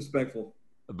be disrespectful.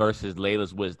 Versus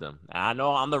Layla's Wisdom. I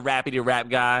know I'm the rappity rap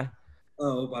guy.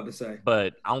 Oh, about to say.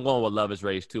 But I'm going with Love Is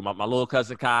Rage too. My little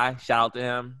cousin Kai, shout out to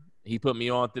him. He put me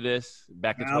on to this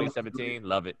back in Album's 2017.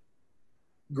 Love it.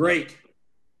 Great.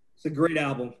 It's a great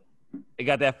album. It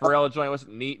got that Pharrell joint. What's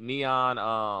Neon?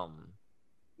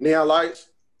 Neon Lights.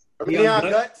 Neon Neon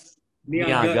Guts.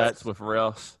 Neon Guts with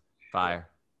Pharrell's fire.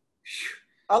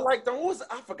 I like the one.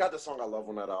 I forgot the song I love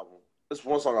on that album. There's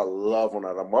one song I love on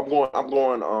that album. I'm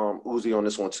going Uzi on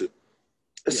this one too.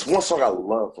 It's one song I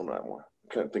love on that one.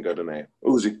 Can't think of the name.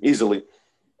 Uzi, easily.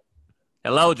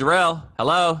 Hello, Jarrell.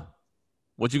 Hello.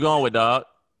 What you going with, dog?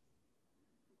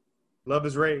 Love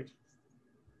Is Rage.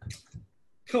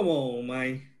 Come on,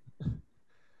 man.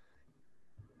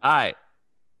 All right.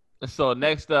 So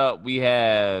next up, we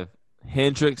have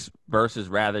Hendrix versus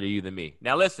Rather You Than Me.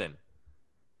 Now, listen.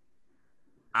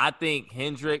 I think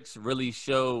Hendrix really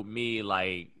showed me,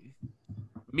 like,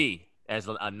 me as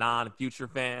a non-Future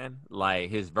fan, like,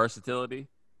 his versatility.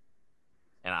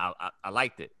 And I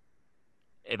liked it.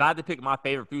 If I had to pick my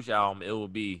favorite Future album, it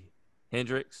would be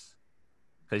Hendrix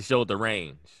because he showed the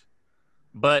range.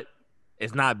 But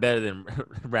it's not better than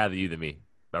Rather You Than Me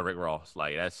by Rick Ross.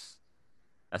 Like, that's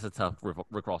a tough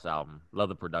Rick Ross album. Love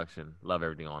the production. Love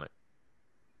everything on it.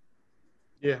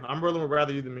 Yeah, I'm rolling with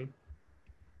Rather You Than Me.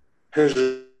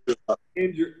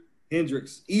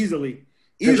 Hendrix, easily.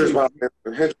 Hendrix by a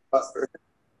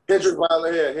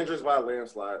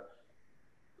landslide.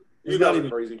 You guys are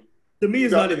crazy. To me,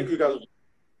 it's not even. You guys.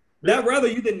 That Rather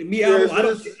You Than Me album, I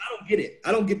don't get it.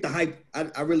 I don't get the hype.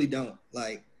 I really don't.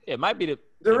 Like, it might be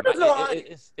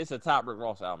it's a top Rick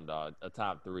Ross album, dog. A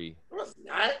top 3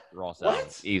 Ross album.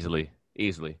 Easily.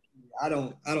 I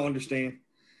don't understand.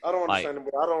 I don't understand them,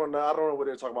 but I don't know what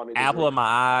they're talking about. Apple in My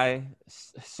Eye,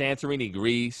 Santorini,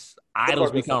 Grease, Idols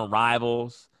Become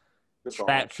Rivals,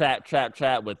 Trap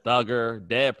with Thugger,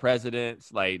 Dead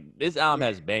Presidents. Like, this album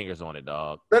has bangers on it,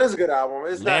 dog. That is a good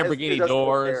album. It's Lamborghini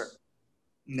Doors.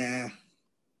 Nah.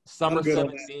 Summer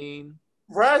 17.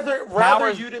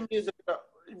 Rather You Than Me is a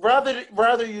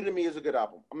good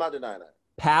album. I'm not denying that.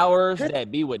 Powers That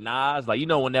Be with Nas. Like,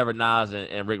 whenever Nas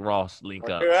and Rick Ross link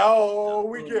up. Oh,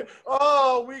 we get it.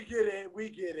 Oh,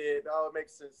 it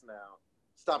makes sense now.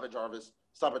 Stop it, Jarvis.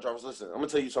 Listen, I'm going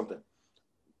to tell you something.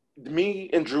 Me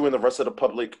and Drew and the rest of the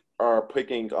public are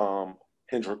picking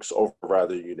Hendrix over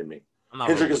Rather You Than Me.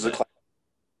 Hendrix is a classic.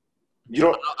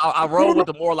 I roll with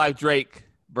the More Like Drake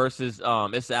versus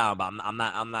it's the album. I'm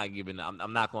not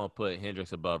going to put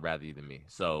Hendrix above Rather You Than Me.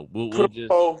 So we'll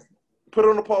just put it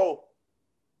on the poll.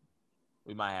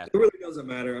 We might have. It really doesn't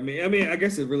matter. I mean, I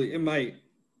guess it might.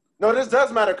 No, this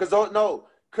does matter because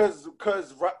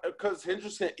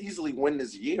Hendrix can easily win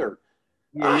this year.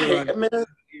 Yeah, man. Yeah.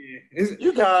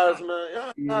 You guys,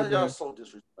 man, y'all so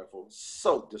disrespectful.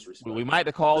 So disrespectful. We might have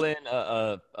to call in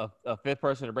a fifth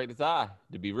person to break the tie.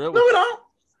 To be real, no, we don't.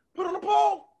 Put on the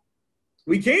poll.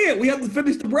 We can't. We have to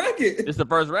finish the bracket. It's the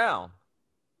first round.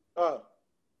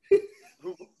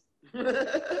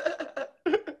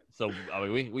 So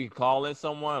we can call in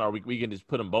someone, or we can just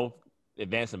put them both,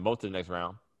 advance them both to the next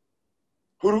round.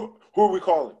 Who are we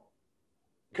calling?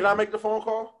 Can I make the phone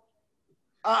call?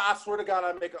 I swear to God,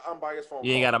 I make an unbiased phone call.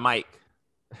 You ain't got a mic.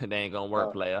 They ain't gonna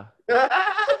work, player.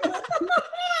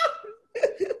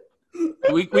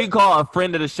 we can call a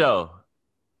friend of the show.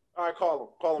 All right,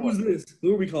 call him. Who's this?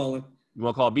 Who are we calling? You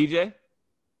want to call BJ?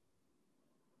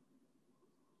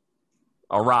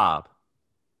 Or Rob?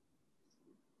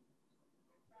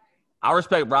 I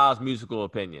respect Rob's musical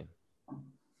opinion.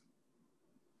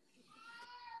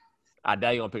 I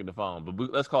doubt you're going to pick the phone,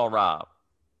 but let's call Rob.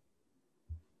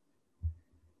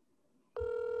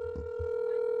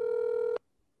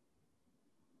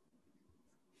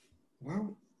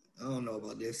 Well, I don't know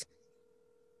about this.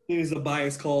 It is a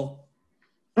biased call.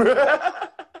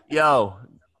 Yo,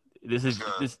 this is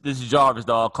Jarvis,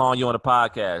 dog, calling you on the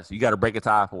podcast. You got to break a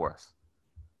tie for us.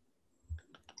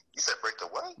 You said break the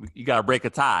what? You got to break a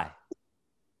tie.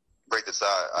 Break the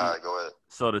tie. All right, go ahead.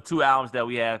 So the two albums that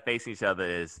we have facing each other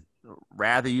is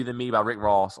Rather You Than Me by Rick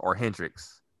Ross or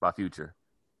Hendrix by Future.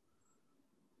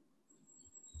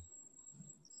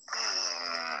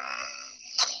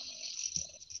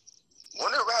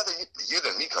 When did Rather You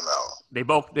Than Me come out? They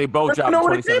both dropped in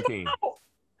 2017.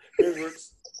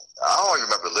 Hendrix. I don't even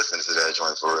remember listening to that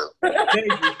joint for real.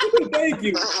 Thank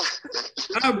you.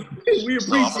 We appreciate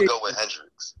So I'm gonna go with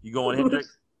Hendrix. You going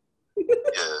Hendrix? Yeah.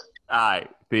 All right,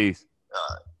 peace.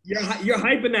 You're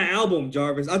hyping that album,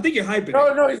 Jarvis. I think you're hyping it.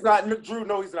 No, he's not. Drew,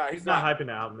 no, he's not. He's not hyping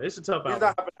the album. It's a tough album. He's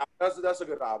not hyping. That's a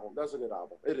good album. That's a good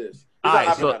album. It is. All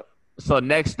right, so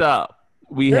next up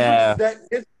we have.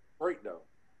 It's great though.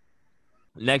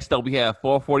 Next up we have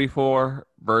 444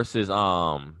 versus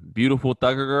Beautiful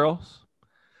Thugger Girls.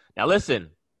 Now listen,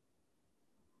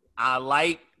 I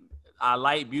like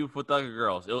Beautiful Thugger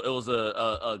Girls. It was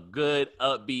a good,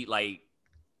 upbeat, like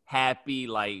happy,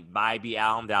 like vibey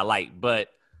album that I like. But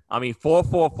I mean,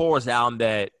 444 is the album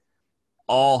that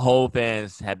all Hove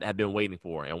fans have been waiting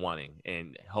for and wanting,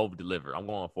 and Hove delivered. I'm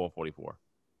going 444.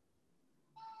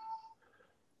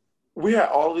 We had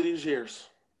all of these years,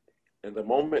 and the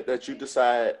moment that you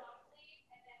decide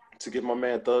to give my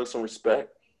man Thug some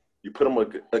respect, you put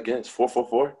him against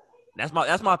 444.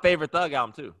 That's my favorite Thug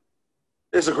album too.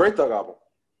 It's a great Thug album.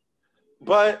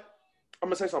 But I'm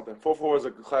going to say something. 444 is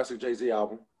a classic Jay-Z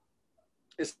album.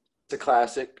 It's a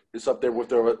classic. It's up there with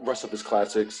the rest of his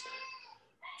classics.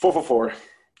 444.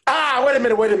 Wait a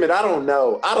minute. I don't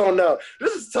know.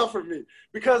 This is tough for me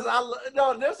because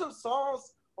there's some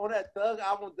songs on that Thug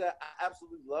album that I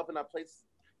absolutely love, and I play.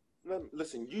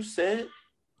 Listen, You Said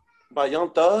by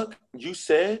Young Thug. You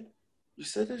said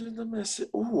that.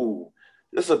 Ooh.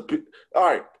 This is all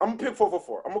right. I'm gonna pick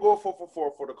 444. I'm gonna go with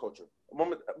 444 for the culture.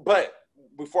 But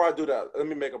before I do that, let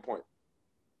me make a point.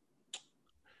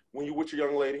 When you with your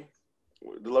young lady,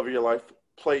 the love of your life,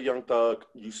 play Young Thug.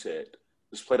 You Said.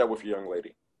 Just play that with your young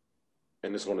lady,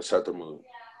 and it's gonna set the mood.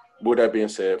 With that being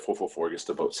said, 444 gets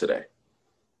the vote today.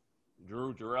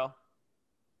 Drew, Jarrell.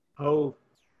 Oh,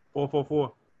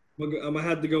 444. I'm gonna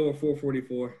have to go with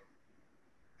 444.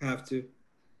 Have to.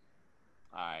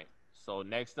 All right. So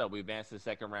next up, we advance to the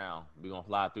second round. We're gonna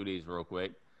fly through these real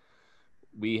quick.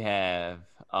 We have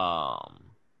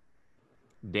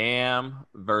Damn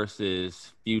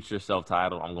versus Future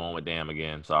self-titled. I'm going with Damn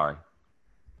again. Sorry.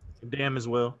 Damn as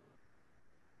well.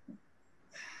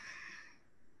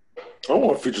 I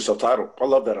want Future self-titled. I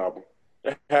love that album.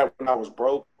 It had When I Was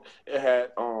Broke. It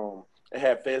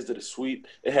had Feds Did It Sweet.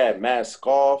 It had Mask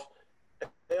Off.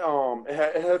 It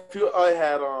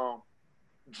had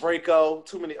Draco.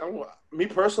 Too many. Me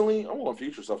personally, I want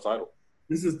Future self-titled.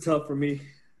 This is tough for me.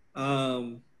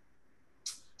 Man,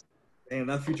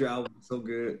 that Future album is so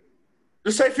good.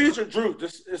 Just say Future, Drew.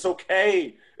 It's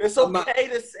okay. It's okay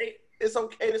to say. It's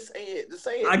okay to say it. Just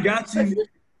say it. I got you.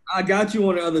 I got you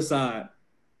on the other side,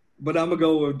 but I'm gonna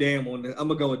go with Damn on this. I'm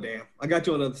gonna go with Damn. I got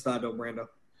you on the other side though, Brando.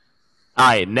 All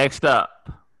right. Next up,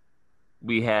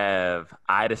 we have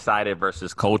I Decided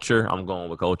versus Culture. I'm going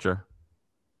with Culture.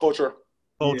 Culture.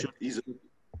 Culture. Yeah. Easy.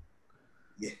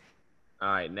 Yeah. All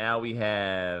right. Now we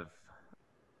have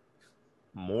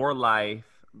More Life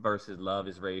versus Love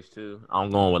Is Rage 2. I'm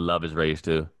going with Love Is Rage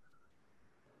 2.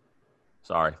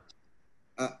 Sorry.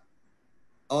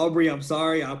 Aubrey, I'm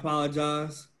sorry. I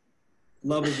apologize.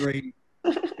 Love Is Rage.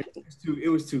 It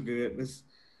was too good.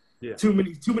 Too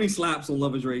many slaps on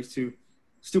Love Is Rage 2.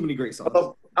 It's too many great songs.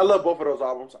 I love both of those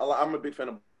albums. I'm a big fan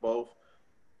of both.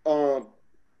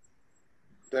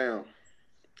 Damn.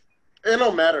 It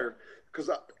don't matter because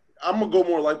I'm gonna go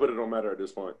More Life, but it don't matter at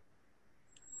this point.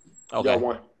 Okay. Y'all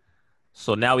won.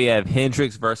 So now we have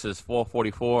Hendrix versus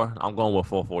 444. I'm going with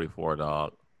 444,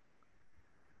 dog.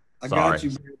 I got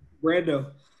you,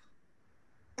 Brando.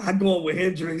 I'm going with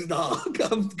Hendrix, dog.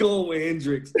 I'm going with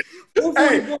Hendrix.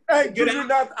 Hey,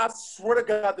 I swear to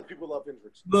God, the people love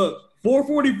Hendrix. Look,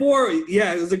 444,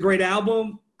 yeah, it's a great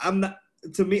album. I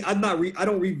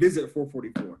don't revisit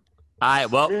 444. All right,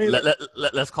 well,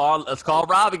 let's call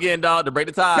Rob again, dog, to break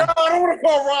the tie. No, I don't want to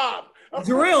call Rob.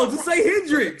 Jarrell, just say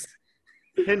Hendrix.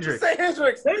 Hendrix. Say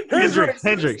Hendrix.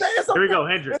 Hendrix. Here we go,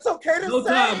 Hendrix. It's okay to No say.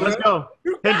 time, Let's go.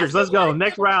 Hendrix, let's go.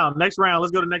 Next round. Let's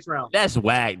go to next round. That's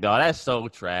whack, dog. That's so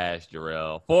trash,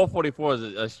 Jarrell. 444 is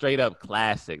a straight up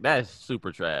classic. That's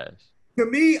super trash. To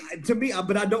me,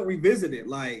 but I don't revisit it.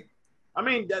 Like, I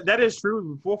mean, that is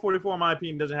true. 444, in my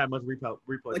opinion, doesn't have much replay.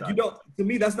 like time. you don't. To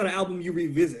me, that's not an album you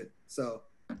revisit. So,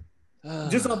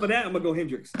 just off of that, I'm gonna go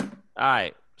Hendrix. All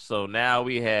right. So now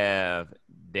we have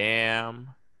Damn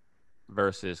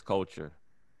versus Culture.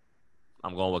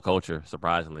 I'm going with Culture,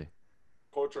 surprisingly.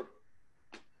 Culture.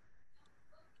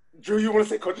 Drew, you want to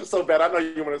say Culture so bad. I know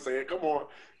you want to say it. Come on.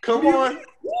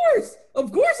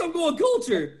 Of course, I'm going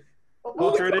Culture.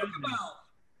 Culture it is.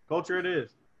 Culture it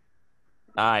is.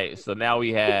 All right. So now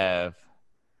we have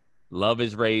Love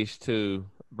Is Rage 2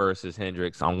 versus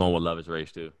Hendrix. I'm going with Love Is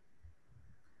Rage 2.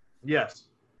 Yes.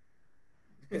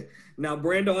 Now,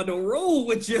 Brando, I don't roll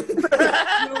with you.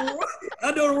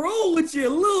 I don't roll with you a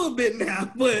little bit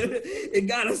now, but it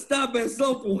gotta stop at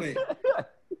some point.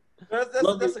 That's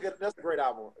a great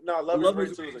album. No, Love Is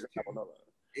Rage 2 is a good album.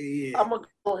 Yeah. I'm gonna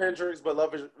go Hendrix, but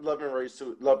Love and Rage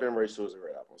 2 is a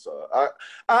great album. So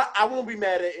I won't be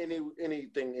mad at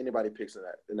anything anybody picks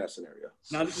in that scenario.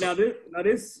 Now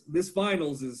this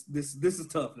finals is this is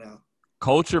tough now.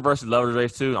 Culture versus Love Is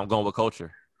Rage 2. I'm going with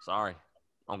Culture. Sorry,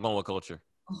 I'm going with Culture.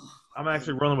 I'm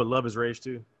actually rolling with Love Is Rage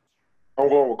 2. I'm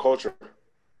going with Culture.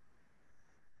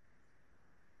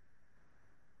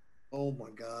 Oh my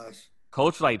gosh.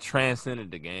 Coach like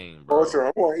transcended the game, bro. Culture.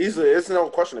 I'm going easily. It's no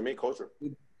question to me. Culture.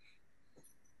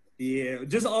 Yeah,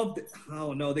 just off. I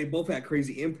don't know. They both had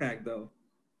crazy impact though,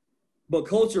 but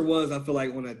Culture was, I feel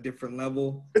like, on a different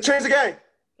level. It changed the game.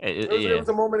 It was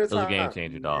a moment in It was a time. game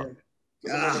changer, dog.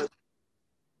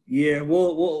 Yeah,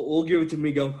 we'll give it to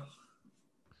Migo.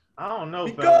 I don't know,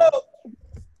 Migo! fella.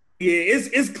 Yeah,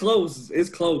 it's close. It's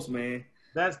close, man.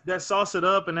 That Sauce It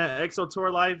Up and that EXO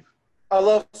Tour Life. I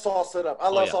love Sauce It Up. I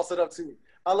love yeah. Sauce It Up too.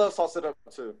 I love Sauce It Up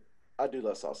too. I do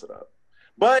love Sauce It Up.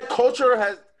 But Culture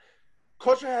had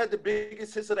the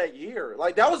biggest hits of that year.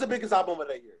 Like that was the biggest album of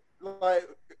that year. Like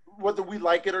whether we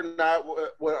like it or not,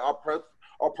 what our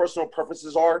personal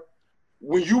preferences are.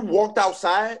 When you walked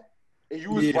outside and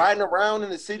you was riding around in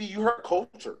the city, you heard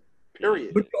Culture.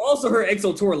 Period. But you also heard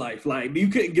EXO Tour Life. Like you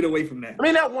couldn't get away from that. I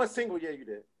mean that one single, yeah, you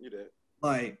did. You did.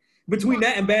 Like between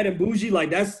that and Bad and Bougie, like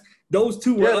those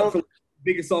two were up for the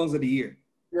biggest songs of the year.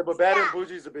 Yeah, but Bad and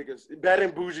Bougie is the biggest. Bad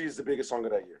and Bougie is the biggest song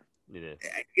of that year. It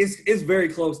is. It's very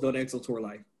close though. The EXO Tour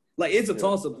Life. Like it's a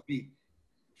toss up to me.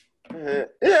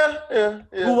 Yeah.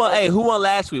 Who won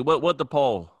last week? What the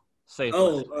poll say?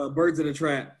 Birds in the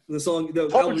Trap. The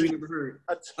album you never heard.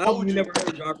 Album you never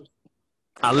heard, Jarvis.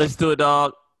 I listened to it,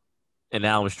 dog, and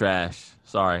now it's trash.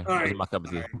 Sorry, All right. This is my cup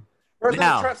of tea. Birds in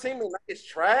the Trap seeming like it's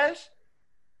trash.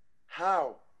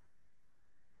 How?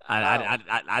 I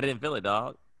didn't feel it,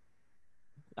 dog.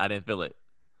 I didn't feel it.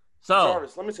 So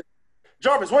Jarvis, let me say.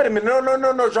 Jarvis, wait a minute.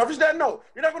 No. Jarvis, no.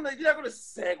 You're not gonna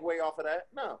segue off of that.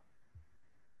 No.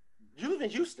 You live in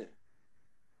Houston.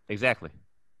 exactly.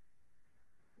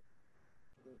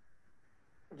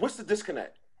 What's the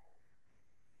disconnect?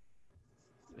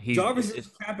 Jarvis is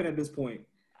capping at this point.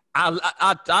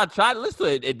 I tried to listen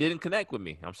to it. It didn't connect with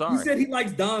me. I'm sorry. He said he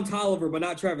likes Don Toliver, but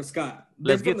not Travis Scott.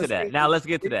 Let's get to that. Now let's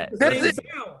get to that.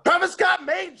 Travis Scott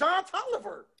made John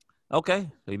Tolliver. Okay,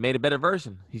 he made a better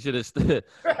version. He should have. I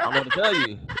don't know what to tell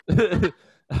you.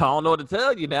 I don't know what to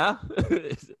tell you now.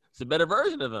 It's a better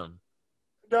version of him.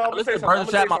 No, I'm Listen to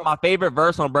Bird's Chat. My favorite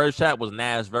verse on Bird's Chat was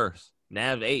Nav's verse.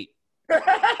 Nav's 8. Why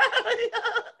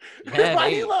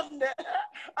do you love Nav?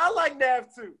 I like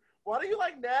Nav too. Why do you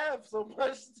like Nav so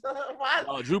much? Why?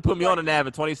 Oh, Drew put me on to Nav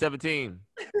in 2017.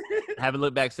 Haven't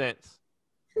looked back since.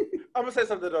 I'm gonna say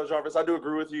something though, Jarvis. I do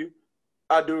agree with you.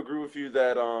 I do agree with you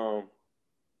that I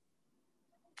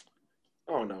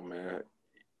don't know, man.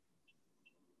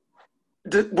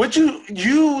 Would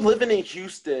you living in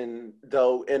Houston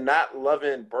though and not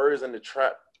loving Birds in the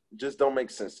Trap just don't make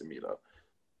sense to me though.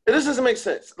 It just doesn't make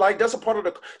sense. Like that's a part of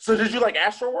the. So did you like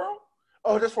Astroworld?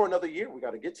 Oh, just for another year. We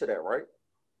got to get to that, right?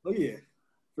 Oh yeah,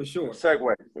 for sure.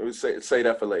 Segue. We say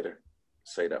that for later.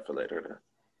 Say that for later.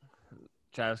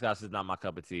 Travis Scott is not my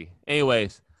cup of tea.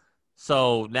 Anyways,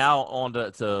 so now on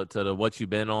to the what you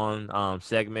been on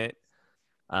segment.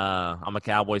 I'm a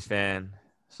Cowboys fan,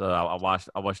 so I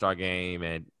watched our game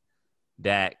and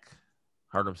Dak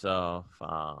hurt himself.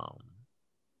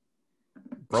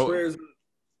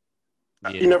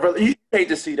 You hate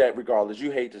to see that. Regardless, you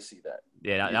hate to see that.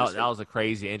 Yeah, that was a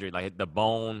crazy injury. Like the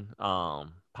bone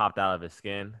popped out of his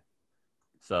skin,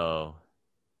 so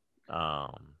that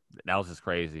was just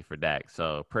crazy for Dak.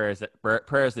 So prayers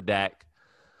to Dak.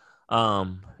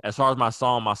 As far as my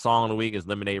song of the week is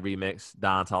Lemonade Remix,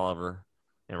 Don Toliver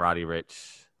and Roddy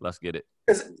Ricch. Let's get it.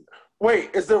 Is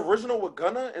the original with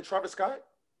Gunna and Travis Scott?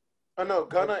 Oh no,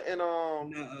 Gunna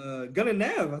and Gunna and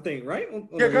Nav, I think, right?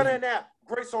 Yeah, Gunna and Nav.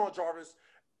 Great song, Jarvis.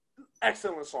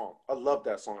 Excellent song. I love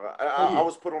that song. I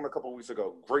was put on a couple weeks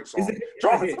ago. Great song.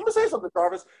 Jarvis, let me say something,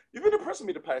 Jarvis. You've been impressing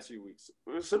me the past few weeks.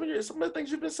 Some of the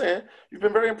things you've been saying, you've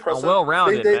been very impressive.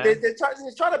 Well-rounded, man.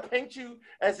 They try to paint you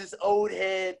as this old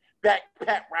head,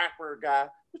 backpack rapper guy.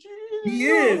 But he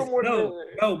is.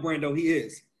 No, Brando, he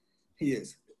is. He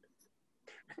is.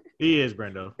 He is,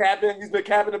 Brando. He's been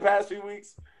capping the past few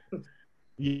weeks.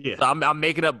 Yeah. So I'm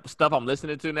making up stuff I'm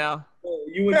listening to now. Oh,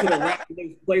 you went to the rap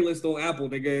playlist on Apple,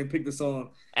 nigga, and picked the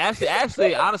song.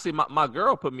 Actually, honestly, my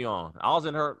girl put me on. I was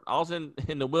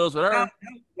in the wheels with her.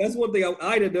 That's one thing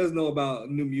Ida does know about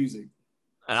new music.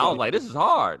 And I was like, this is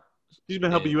hard. She's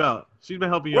been helping you out. Shout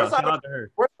out to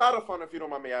her. Where's Ida from, if you don't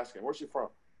mind me asking? Where's she from?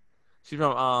 She's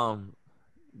from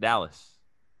Dallas.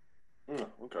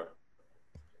 Okay.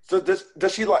 So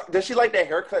does she like that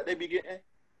haircut they be getting?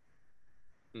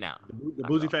 No. The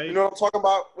bougie face? You know what I'm talking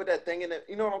about? With that thing in it.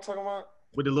 You know what I'm talking about?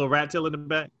 With the little rat tail in the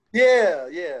back? Yeah.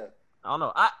 I don't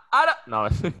know. I don't. No.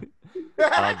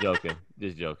 I'm joking.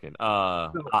 Just joking.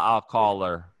 I'll call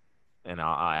her and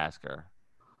I'll ask her.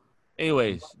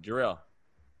 Anyways, Jarrell.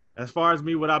 As far as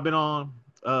me, what I've been on,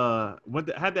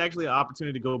 had to actually an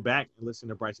opportunity to go back and listen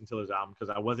to Bryson Tiller's album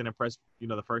because I wasn't impressed.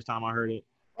 The first time I heard it.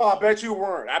 Oh, I bet you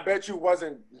weren't. I bet you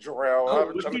wasn't, Jarrell.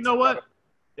 Oh, but you know what?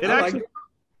 It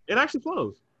actually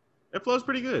flows. It flows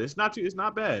pretty good. It's not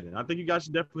bad. And I think you guys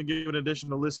should definitely give it an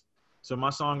additional listen. So my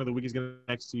song of the week is going to be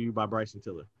Next to You by Bryson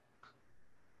Tiller.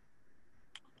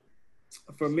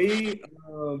 For me,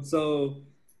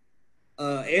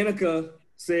 Annika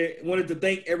wanted to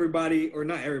thank everybody, or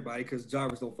not everybody, because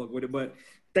Jarvis don't fuck with it, but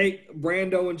thank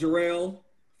Brando and Jarrell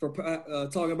for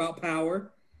talking about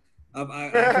Power.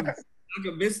 I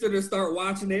convinced her to start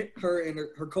watching it. Her and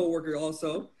her coworker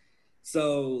also.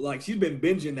 So like she's been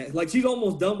binging that. Like she's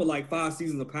almost done with like 5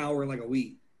 seasons of Power in like a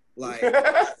week. Like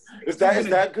is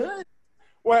that good?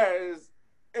 Well,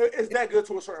 is that good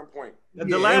to a certain point?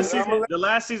 The last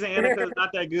season, Annika is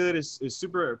not that good. It's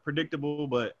super predictable,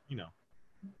 but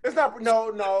it's not.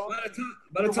 No.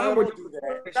 By the time we're done,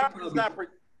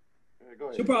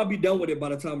 she'll probably be done with it by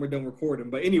the time we're done recording.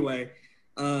 But anyway,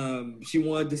 she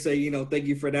wanted to say, thank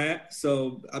you for that.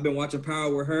 So I've been watching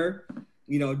Power with her,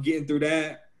 getting through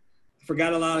that.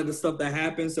 Forgot a lot of the stuff that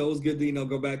happened, so it was good to,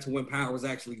 go back to when Power was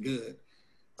actually good.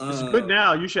 It's good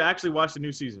now. You should actually watch the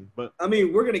new season. But I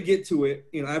mean, we're gonna get to it.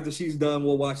 After she's done,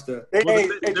 we'll watch the.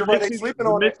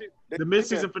 The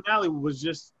mid-season finale was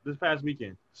just this past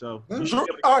weekend. So.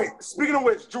 All right. Speaking of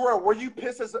which, Jarrell, were you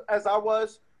pissed as I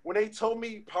was when they told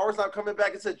me Power's not coming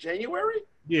back until January?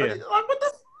 Yeah. Like what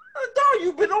the? Dog,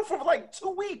 you've been on for like 2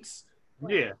 weeks.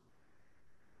 Yeah.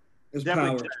 It's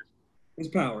Power. It's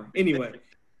Power. Anyway.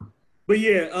 But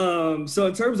yeah, so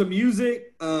in terms of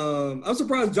music, I'm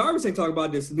surprised Jarvis ain't talking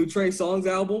about this new Trey Songz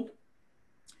album.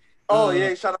 Oh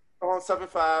yeah, shout out on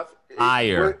 7.5.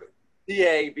 Higher.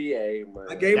 BA, man.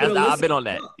 I gave it a listen. I've been on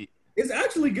that. It's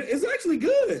actually good. It's actually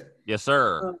good. Yes,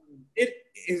 sir. It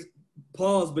is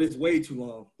pause, but it's way too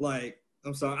long. Like,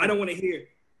 I'm sorry, I don't want to hear.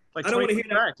 Like I don't want to hear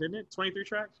tracks, isn't it? 23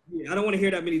 tracks. Yeah, I don't want to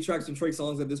hear that many tracks from Trey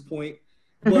Songz at this point.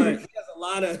 But he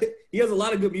has a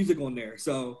lot of good music on there.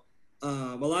 So.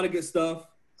 A lot of good stuff.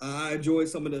 I enjoyed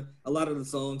a lot of the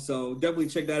songs, so definitely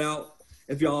check that out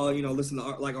if y'all listen to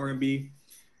like R&B.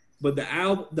 But the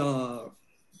album,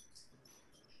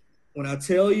 when I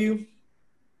tell you,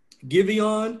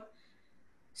 Giveon.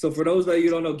 So for those that you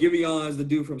don't know, Giveon is the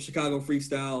dude from Chicago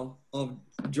Freestyle of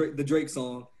the Drake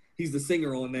song. He's the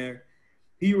singer on there.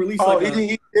 He released.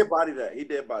 He did body that.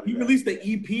 He released the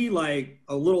EP like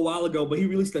a little while ago, but he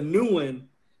released a new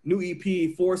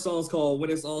EP, 4 songs called When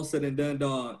It's All Said and Done,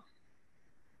 dog.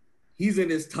 He's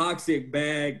in his toxic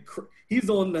bag.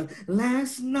 He's on the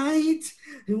last night.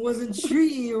 It wasn't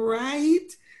treating you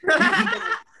right.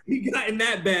 He got in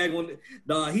that bag on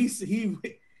dog. He snapped.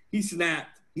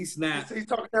 He's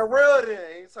talking that real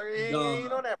then. He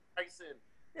ain't on that Bryson.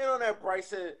 He ain't on that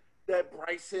Bryson.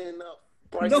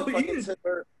 No, he is.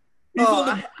 He's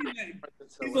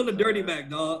on the Dirty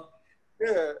Mac, dog.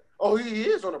 Yeah. Oh, he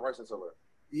is on the Bryson Tiller.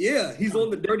 Yeah, he's on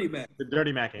the Dirty Mac. The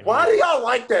Dirty Mac. Why do y'all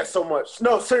like that so much?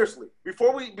 No, seriously.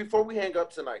 Before we hang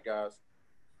up tonight, guys,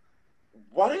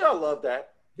 why do y'all love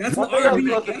that? That's what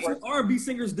R&B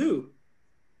singers do.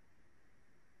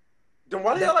 Then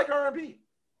why do y'all like R&B?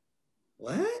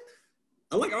 What?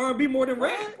 I like R&B more than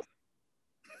rap.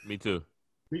 Me too.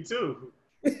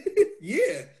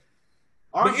 Yeah.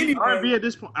 R&B at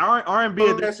this point, R&B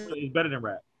at this point is better than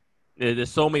rap.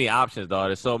 There's so many options, dog.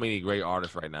 There's so many great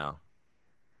artists right now.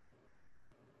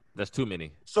 That's too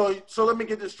many. So let me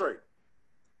get this straight.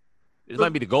 This might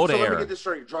be the golden era. Let me get this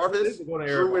straight. Jarvis,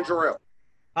 Drew, and Jarrell.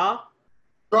 Huh?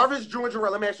 Jarvis, Drew, and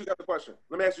Jarrell. Let me ask you guys a question.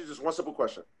 Let me ask you just one simple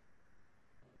question.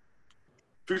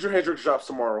 Future Hendrix drops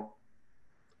tomorrow,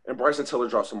 and Bryson Tiller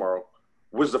drops tomorrow.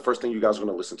 What's the first thing you guys are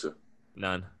going to listen to?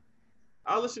 None.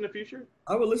 I'll listen to Future.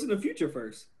 I would listen to Future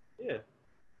first. Yeah.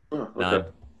 Okay. None.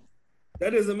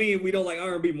 That doesn't mean we don't like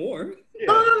R&B more. Yeah.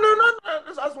 No. I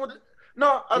just wanted.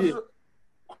 No.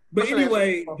 But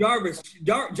anyway, Jarvis,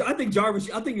 I think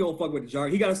you don't fuck with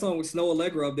Jarvis. He got a song with Snow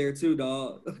Allegra up there too,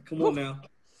 dog. Come on now.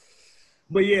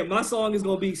 But yeah, my song is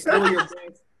gonna be Still Your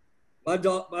Best.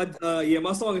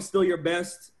 My song is Still Your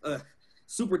Best.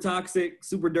 Super toxic,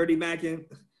 super dirty mackin'.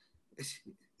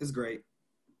 It's great.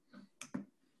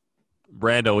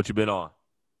 Brando, what you been on?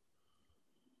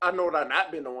 I know what I not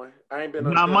been on. I ain't been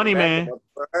on. Not Money Man.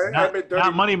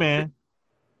 Not Money Man.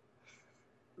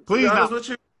 Please not. With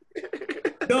you.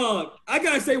 Dog, I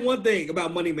gotta say one thing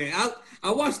about Money Man.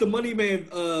 I watched the Money Man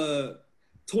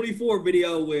 24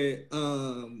 video with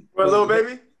Lil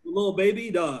Baby. Lil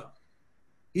Baby, dog.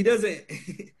 He doesn't.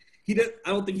 I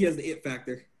don't think he has the it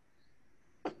factor.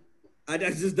 I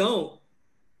just don't.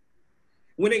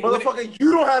 Motherfucker,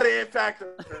 you don't have the It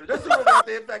Factor. This nigga got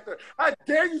the It Factor. How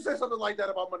dare you say something like that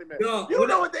about Money Man? No, you don't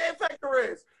know what the It Factor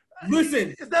is.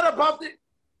 Listen. Is that about the...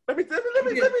 Let me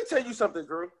tell you something,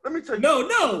 Drew. Let me tell you. No.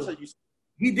 Let me tell you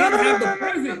he didn't have the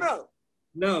presence.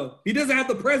 No, he doesn't have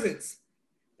the presence.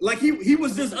 Like he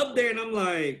was just up there, and I'm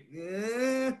like,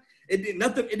 it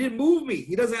didn't move me.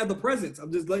 He doesn't have the presence.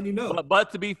 I'm just letting you know.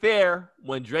 But to be fair,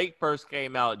 when Drake first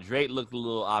came out, Drake looked a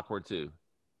little awkward too.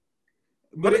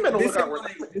 But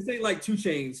this ain't like 2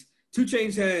 Chainz. 2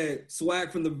 Chainz had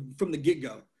swag from the get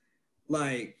go.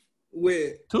 Like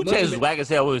with 2 Chainz was whack as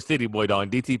hell with City Boy though. And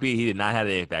DTP, he did not have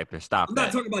the It Factor. Stop. I'm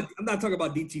not talking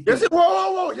about DTP. Yes,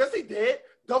 whoa. Yes, he did.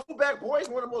 Duffelback Boys,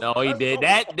 one of the most. No, he did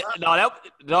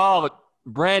no.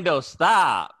 Brando,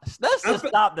 stop. Let's just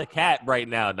stop the cat right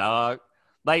now, dog.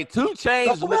 Like 2 Chainz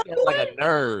was looking like a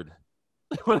nerd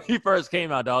when he first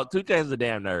came out, dog. 2 Chainz was a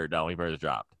damn nerd, dog, when he first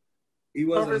dropped. He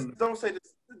wasn't. Don't say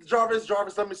this. Jarvis,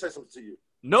 let me say something to you.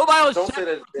 Nobody was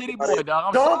checking City Boy,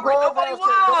 dog. Nobody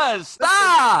was.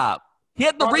 Stop. He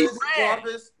had to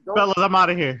rebrand. Fellas, I'm out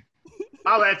of here.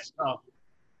 I'll let you know.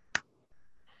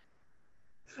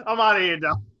 I'm out of here,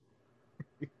 dog.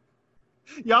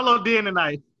 Y'all on D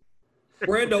tonight.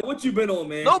 Brando, what you been on,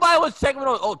 man? Nobody was checking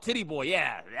on. Oh, Titty Boy,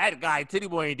 yeah, that guy, Titty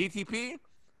Boy and DTP.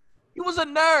 He was a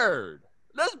nerd.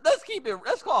 Let's keep it.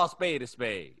 Let's call a spade a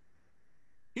spade.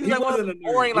 He was like one of the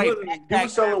boring, like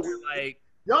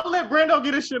y'all let Brando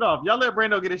get his shit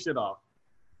off.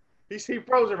 He's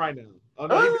frozen right now. Oh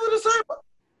no,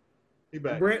 he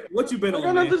back. Brand, what you been on? I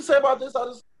got nothing to say about this. I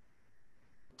just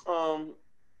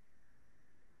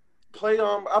play.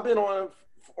 I've been on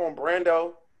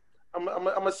Brando. I'm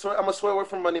a swear away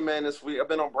from Money Man this week. I've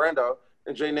been on Brando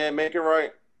and J Ned. Make it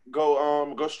right.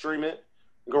 Go stream it.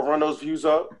 Go run those views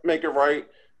up. Make it right.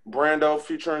 Brando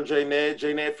featuring J Ned.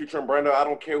 J Ned featuring Brando. I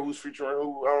don't care who's featuring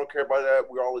who. I don't care about that.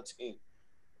 We're all a team.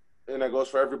 And that goes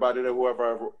for everybody that whoever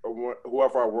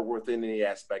I work with in any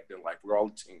aspect in life. We're all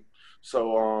a team.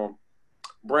 So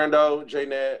Brando, J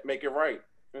Ned, make it right.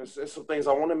 It's some things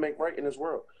I want to make right in this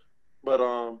world. But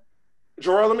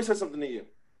Jarrell, let me say something to you.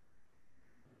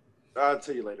 I'll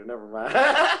tell you later. Never mind.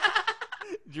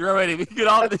 You're ready to get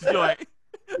off this joint.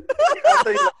 I'll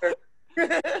tell you later.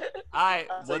 All right.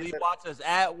 Whether you watch us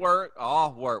at work or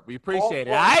off work, we appreciate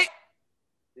it. All right?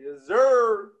 Yes,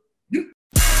 sir.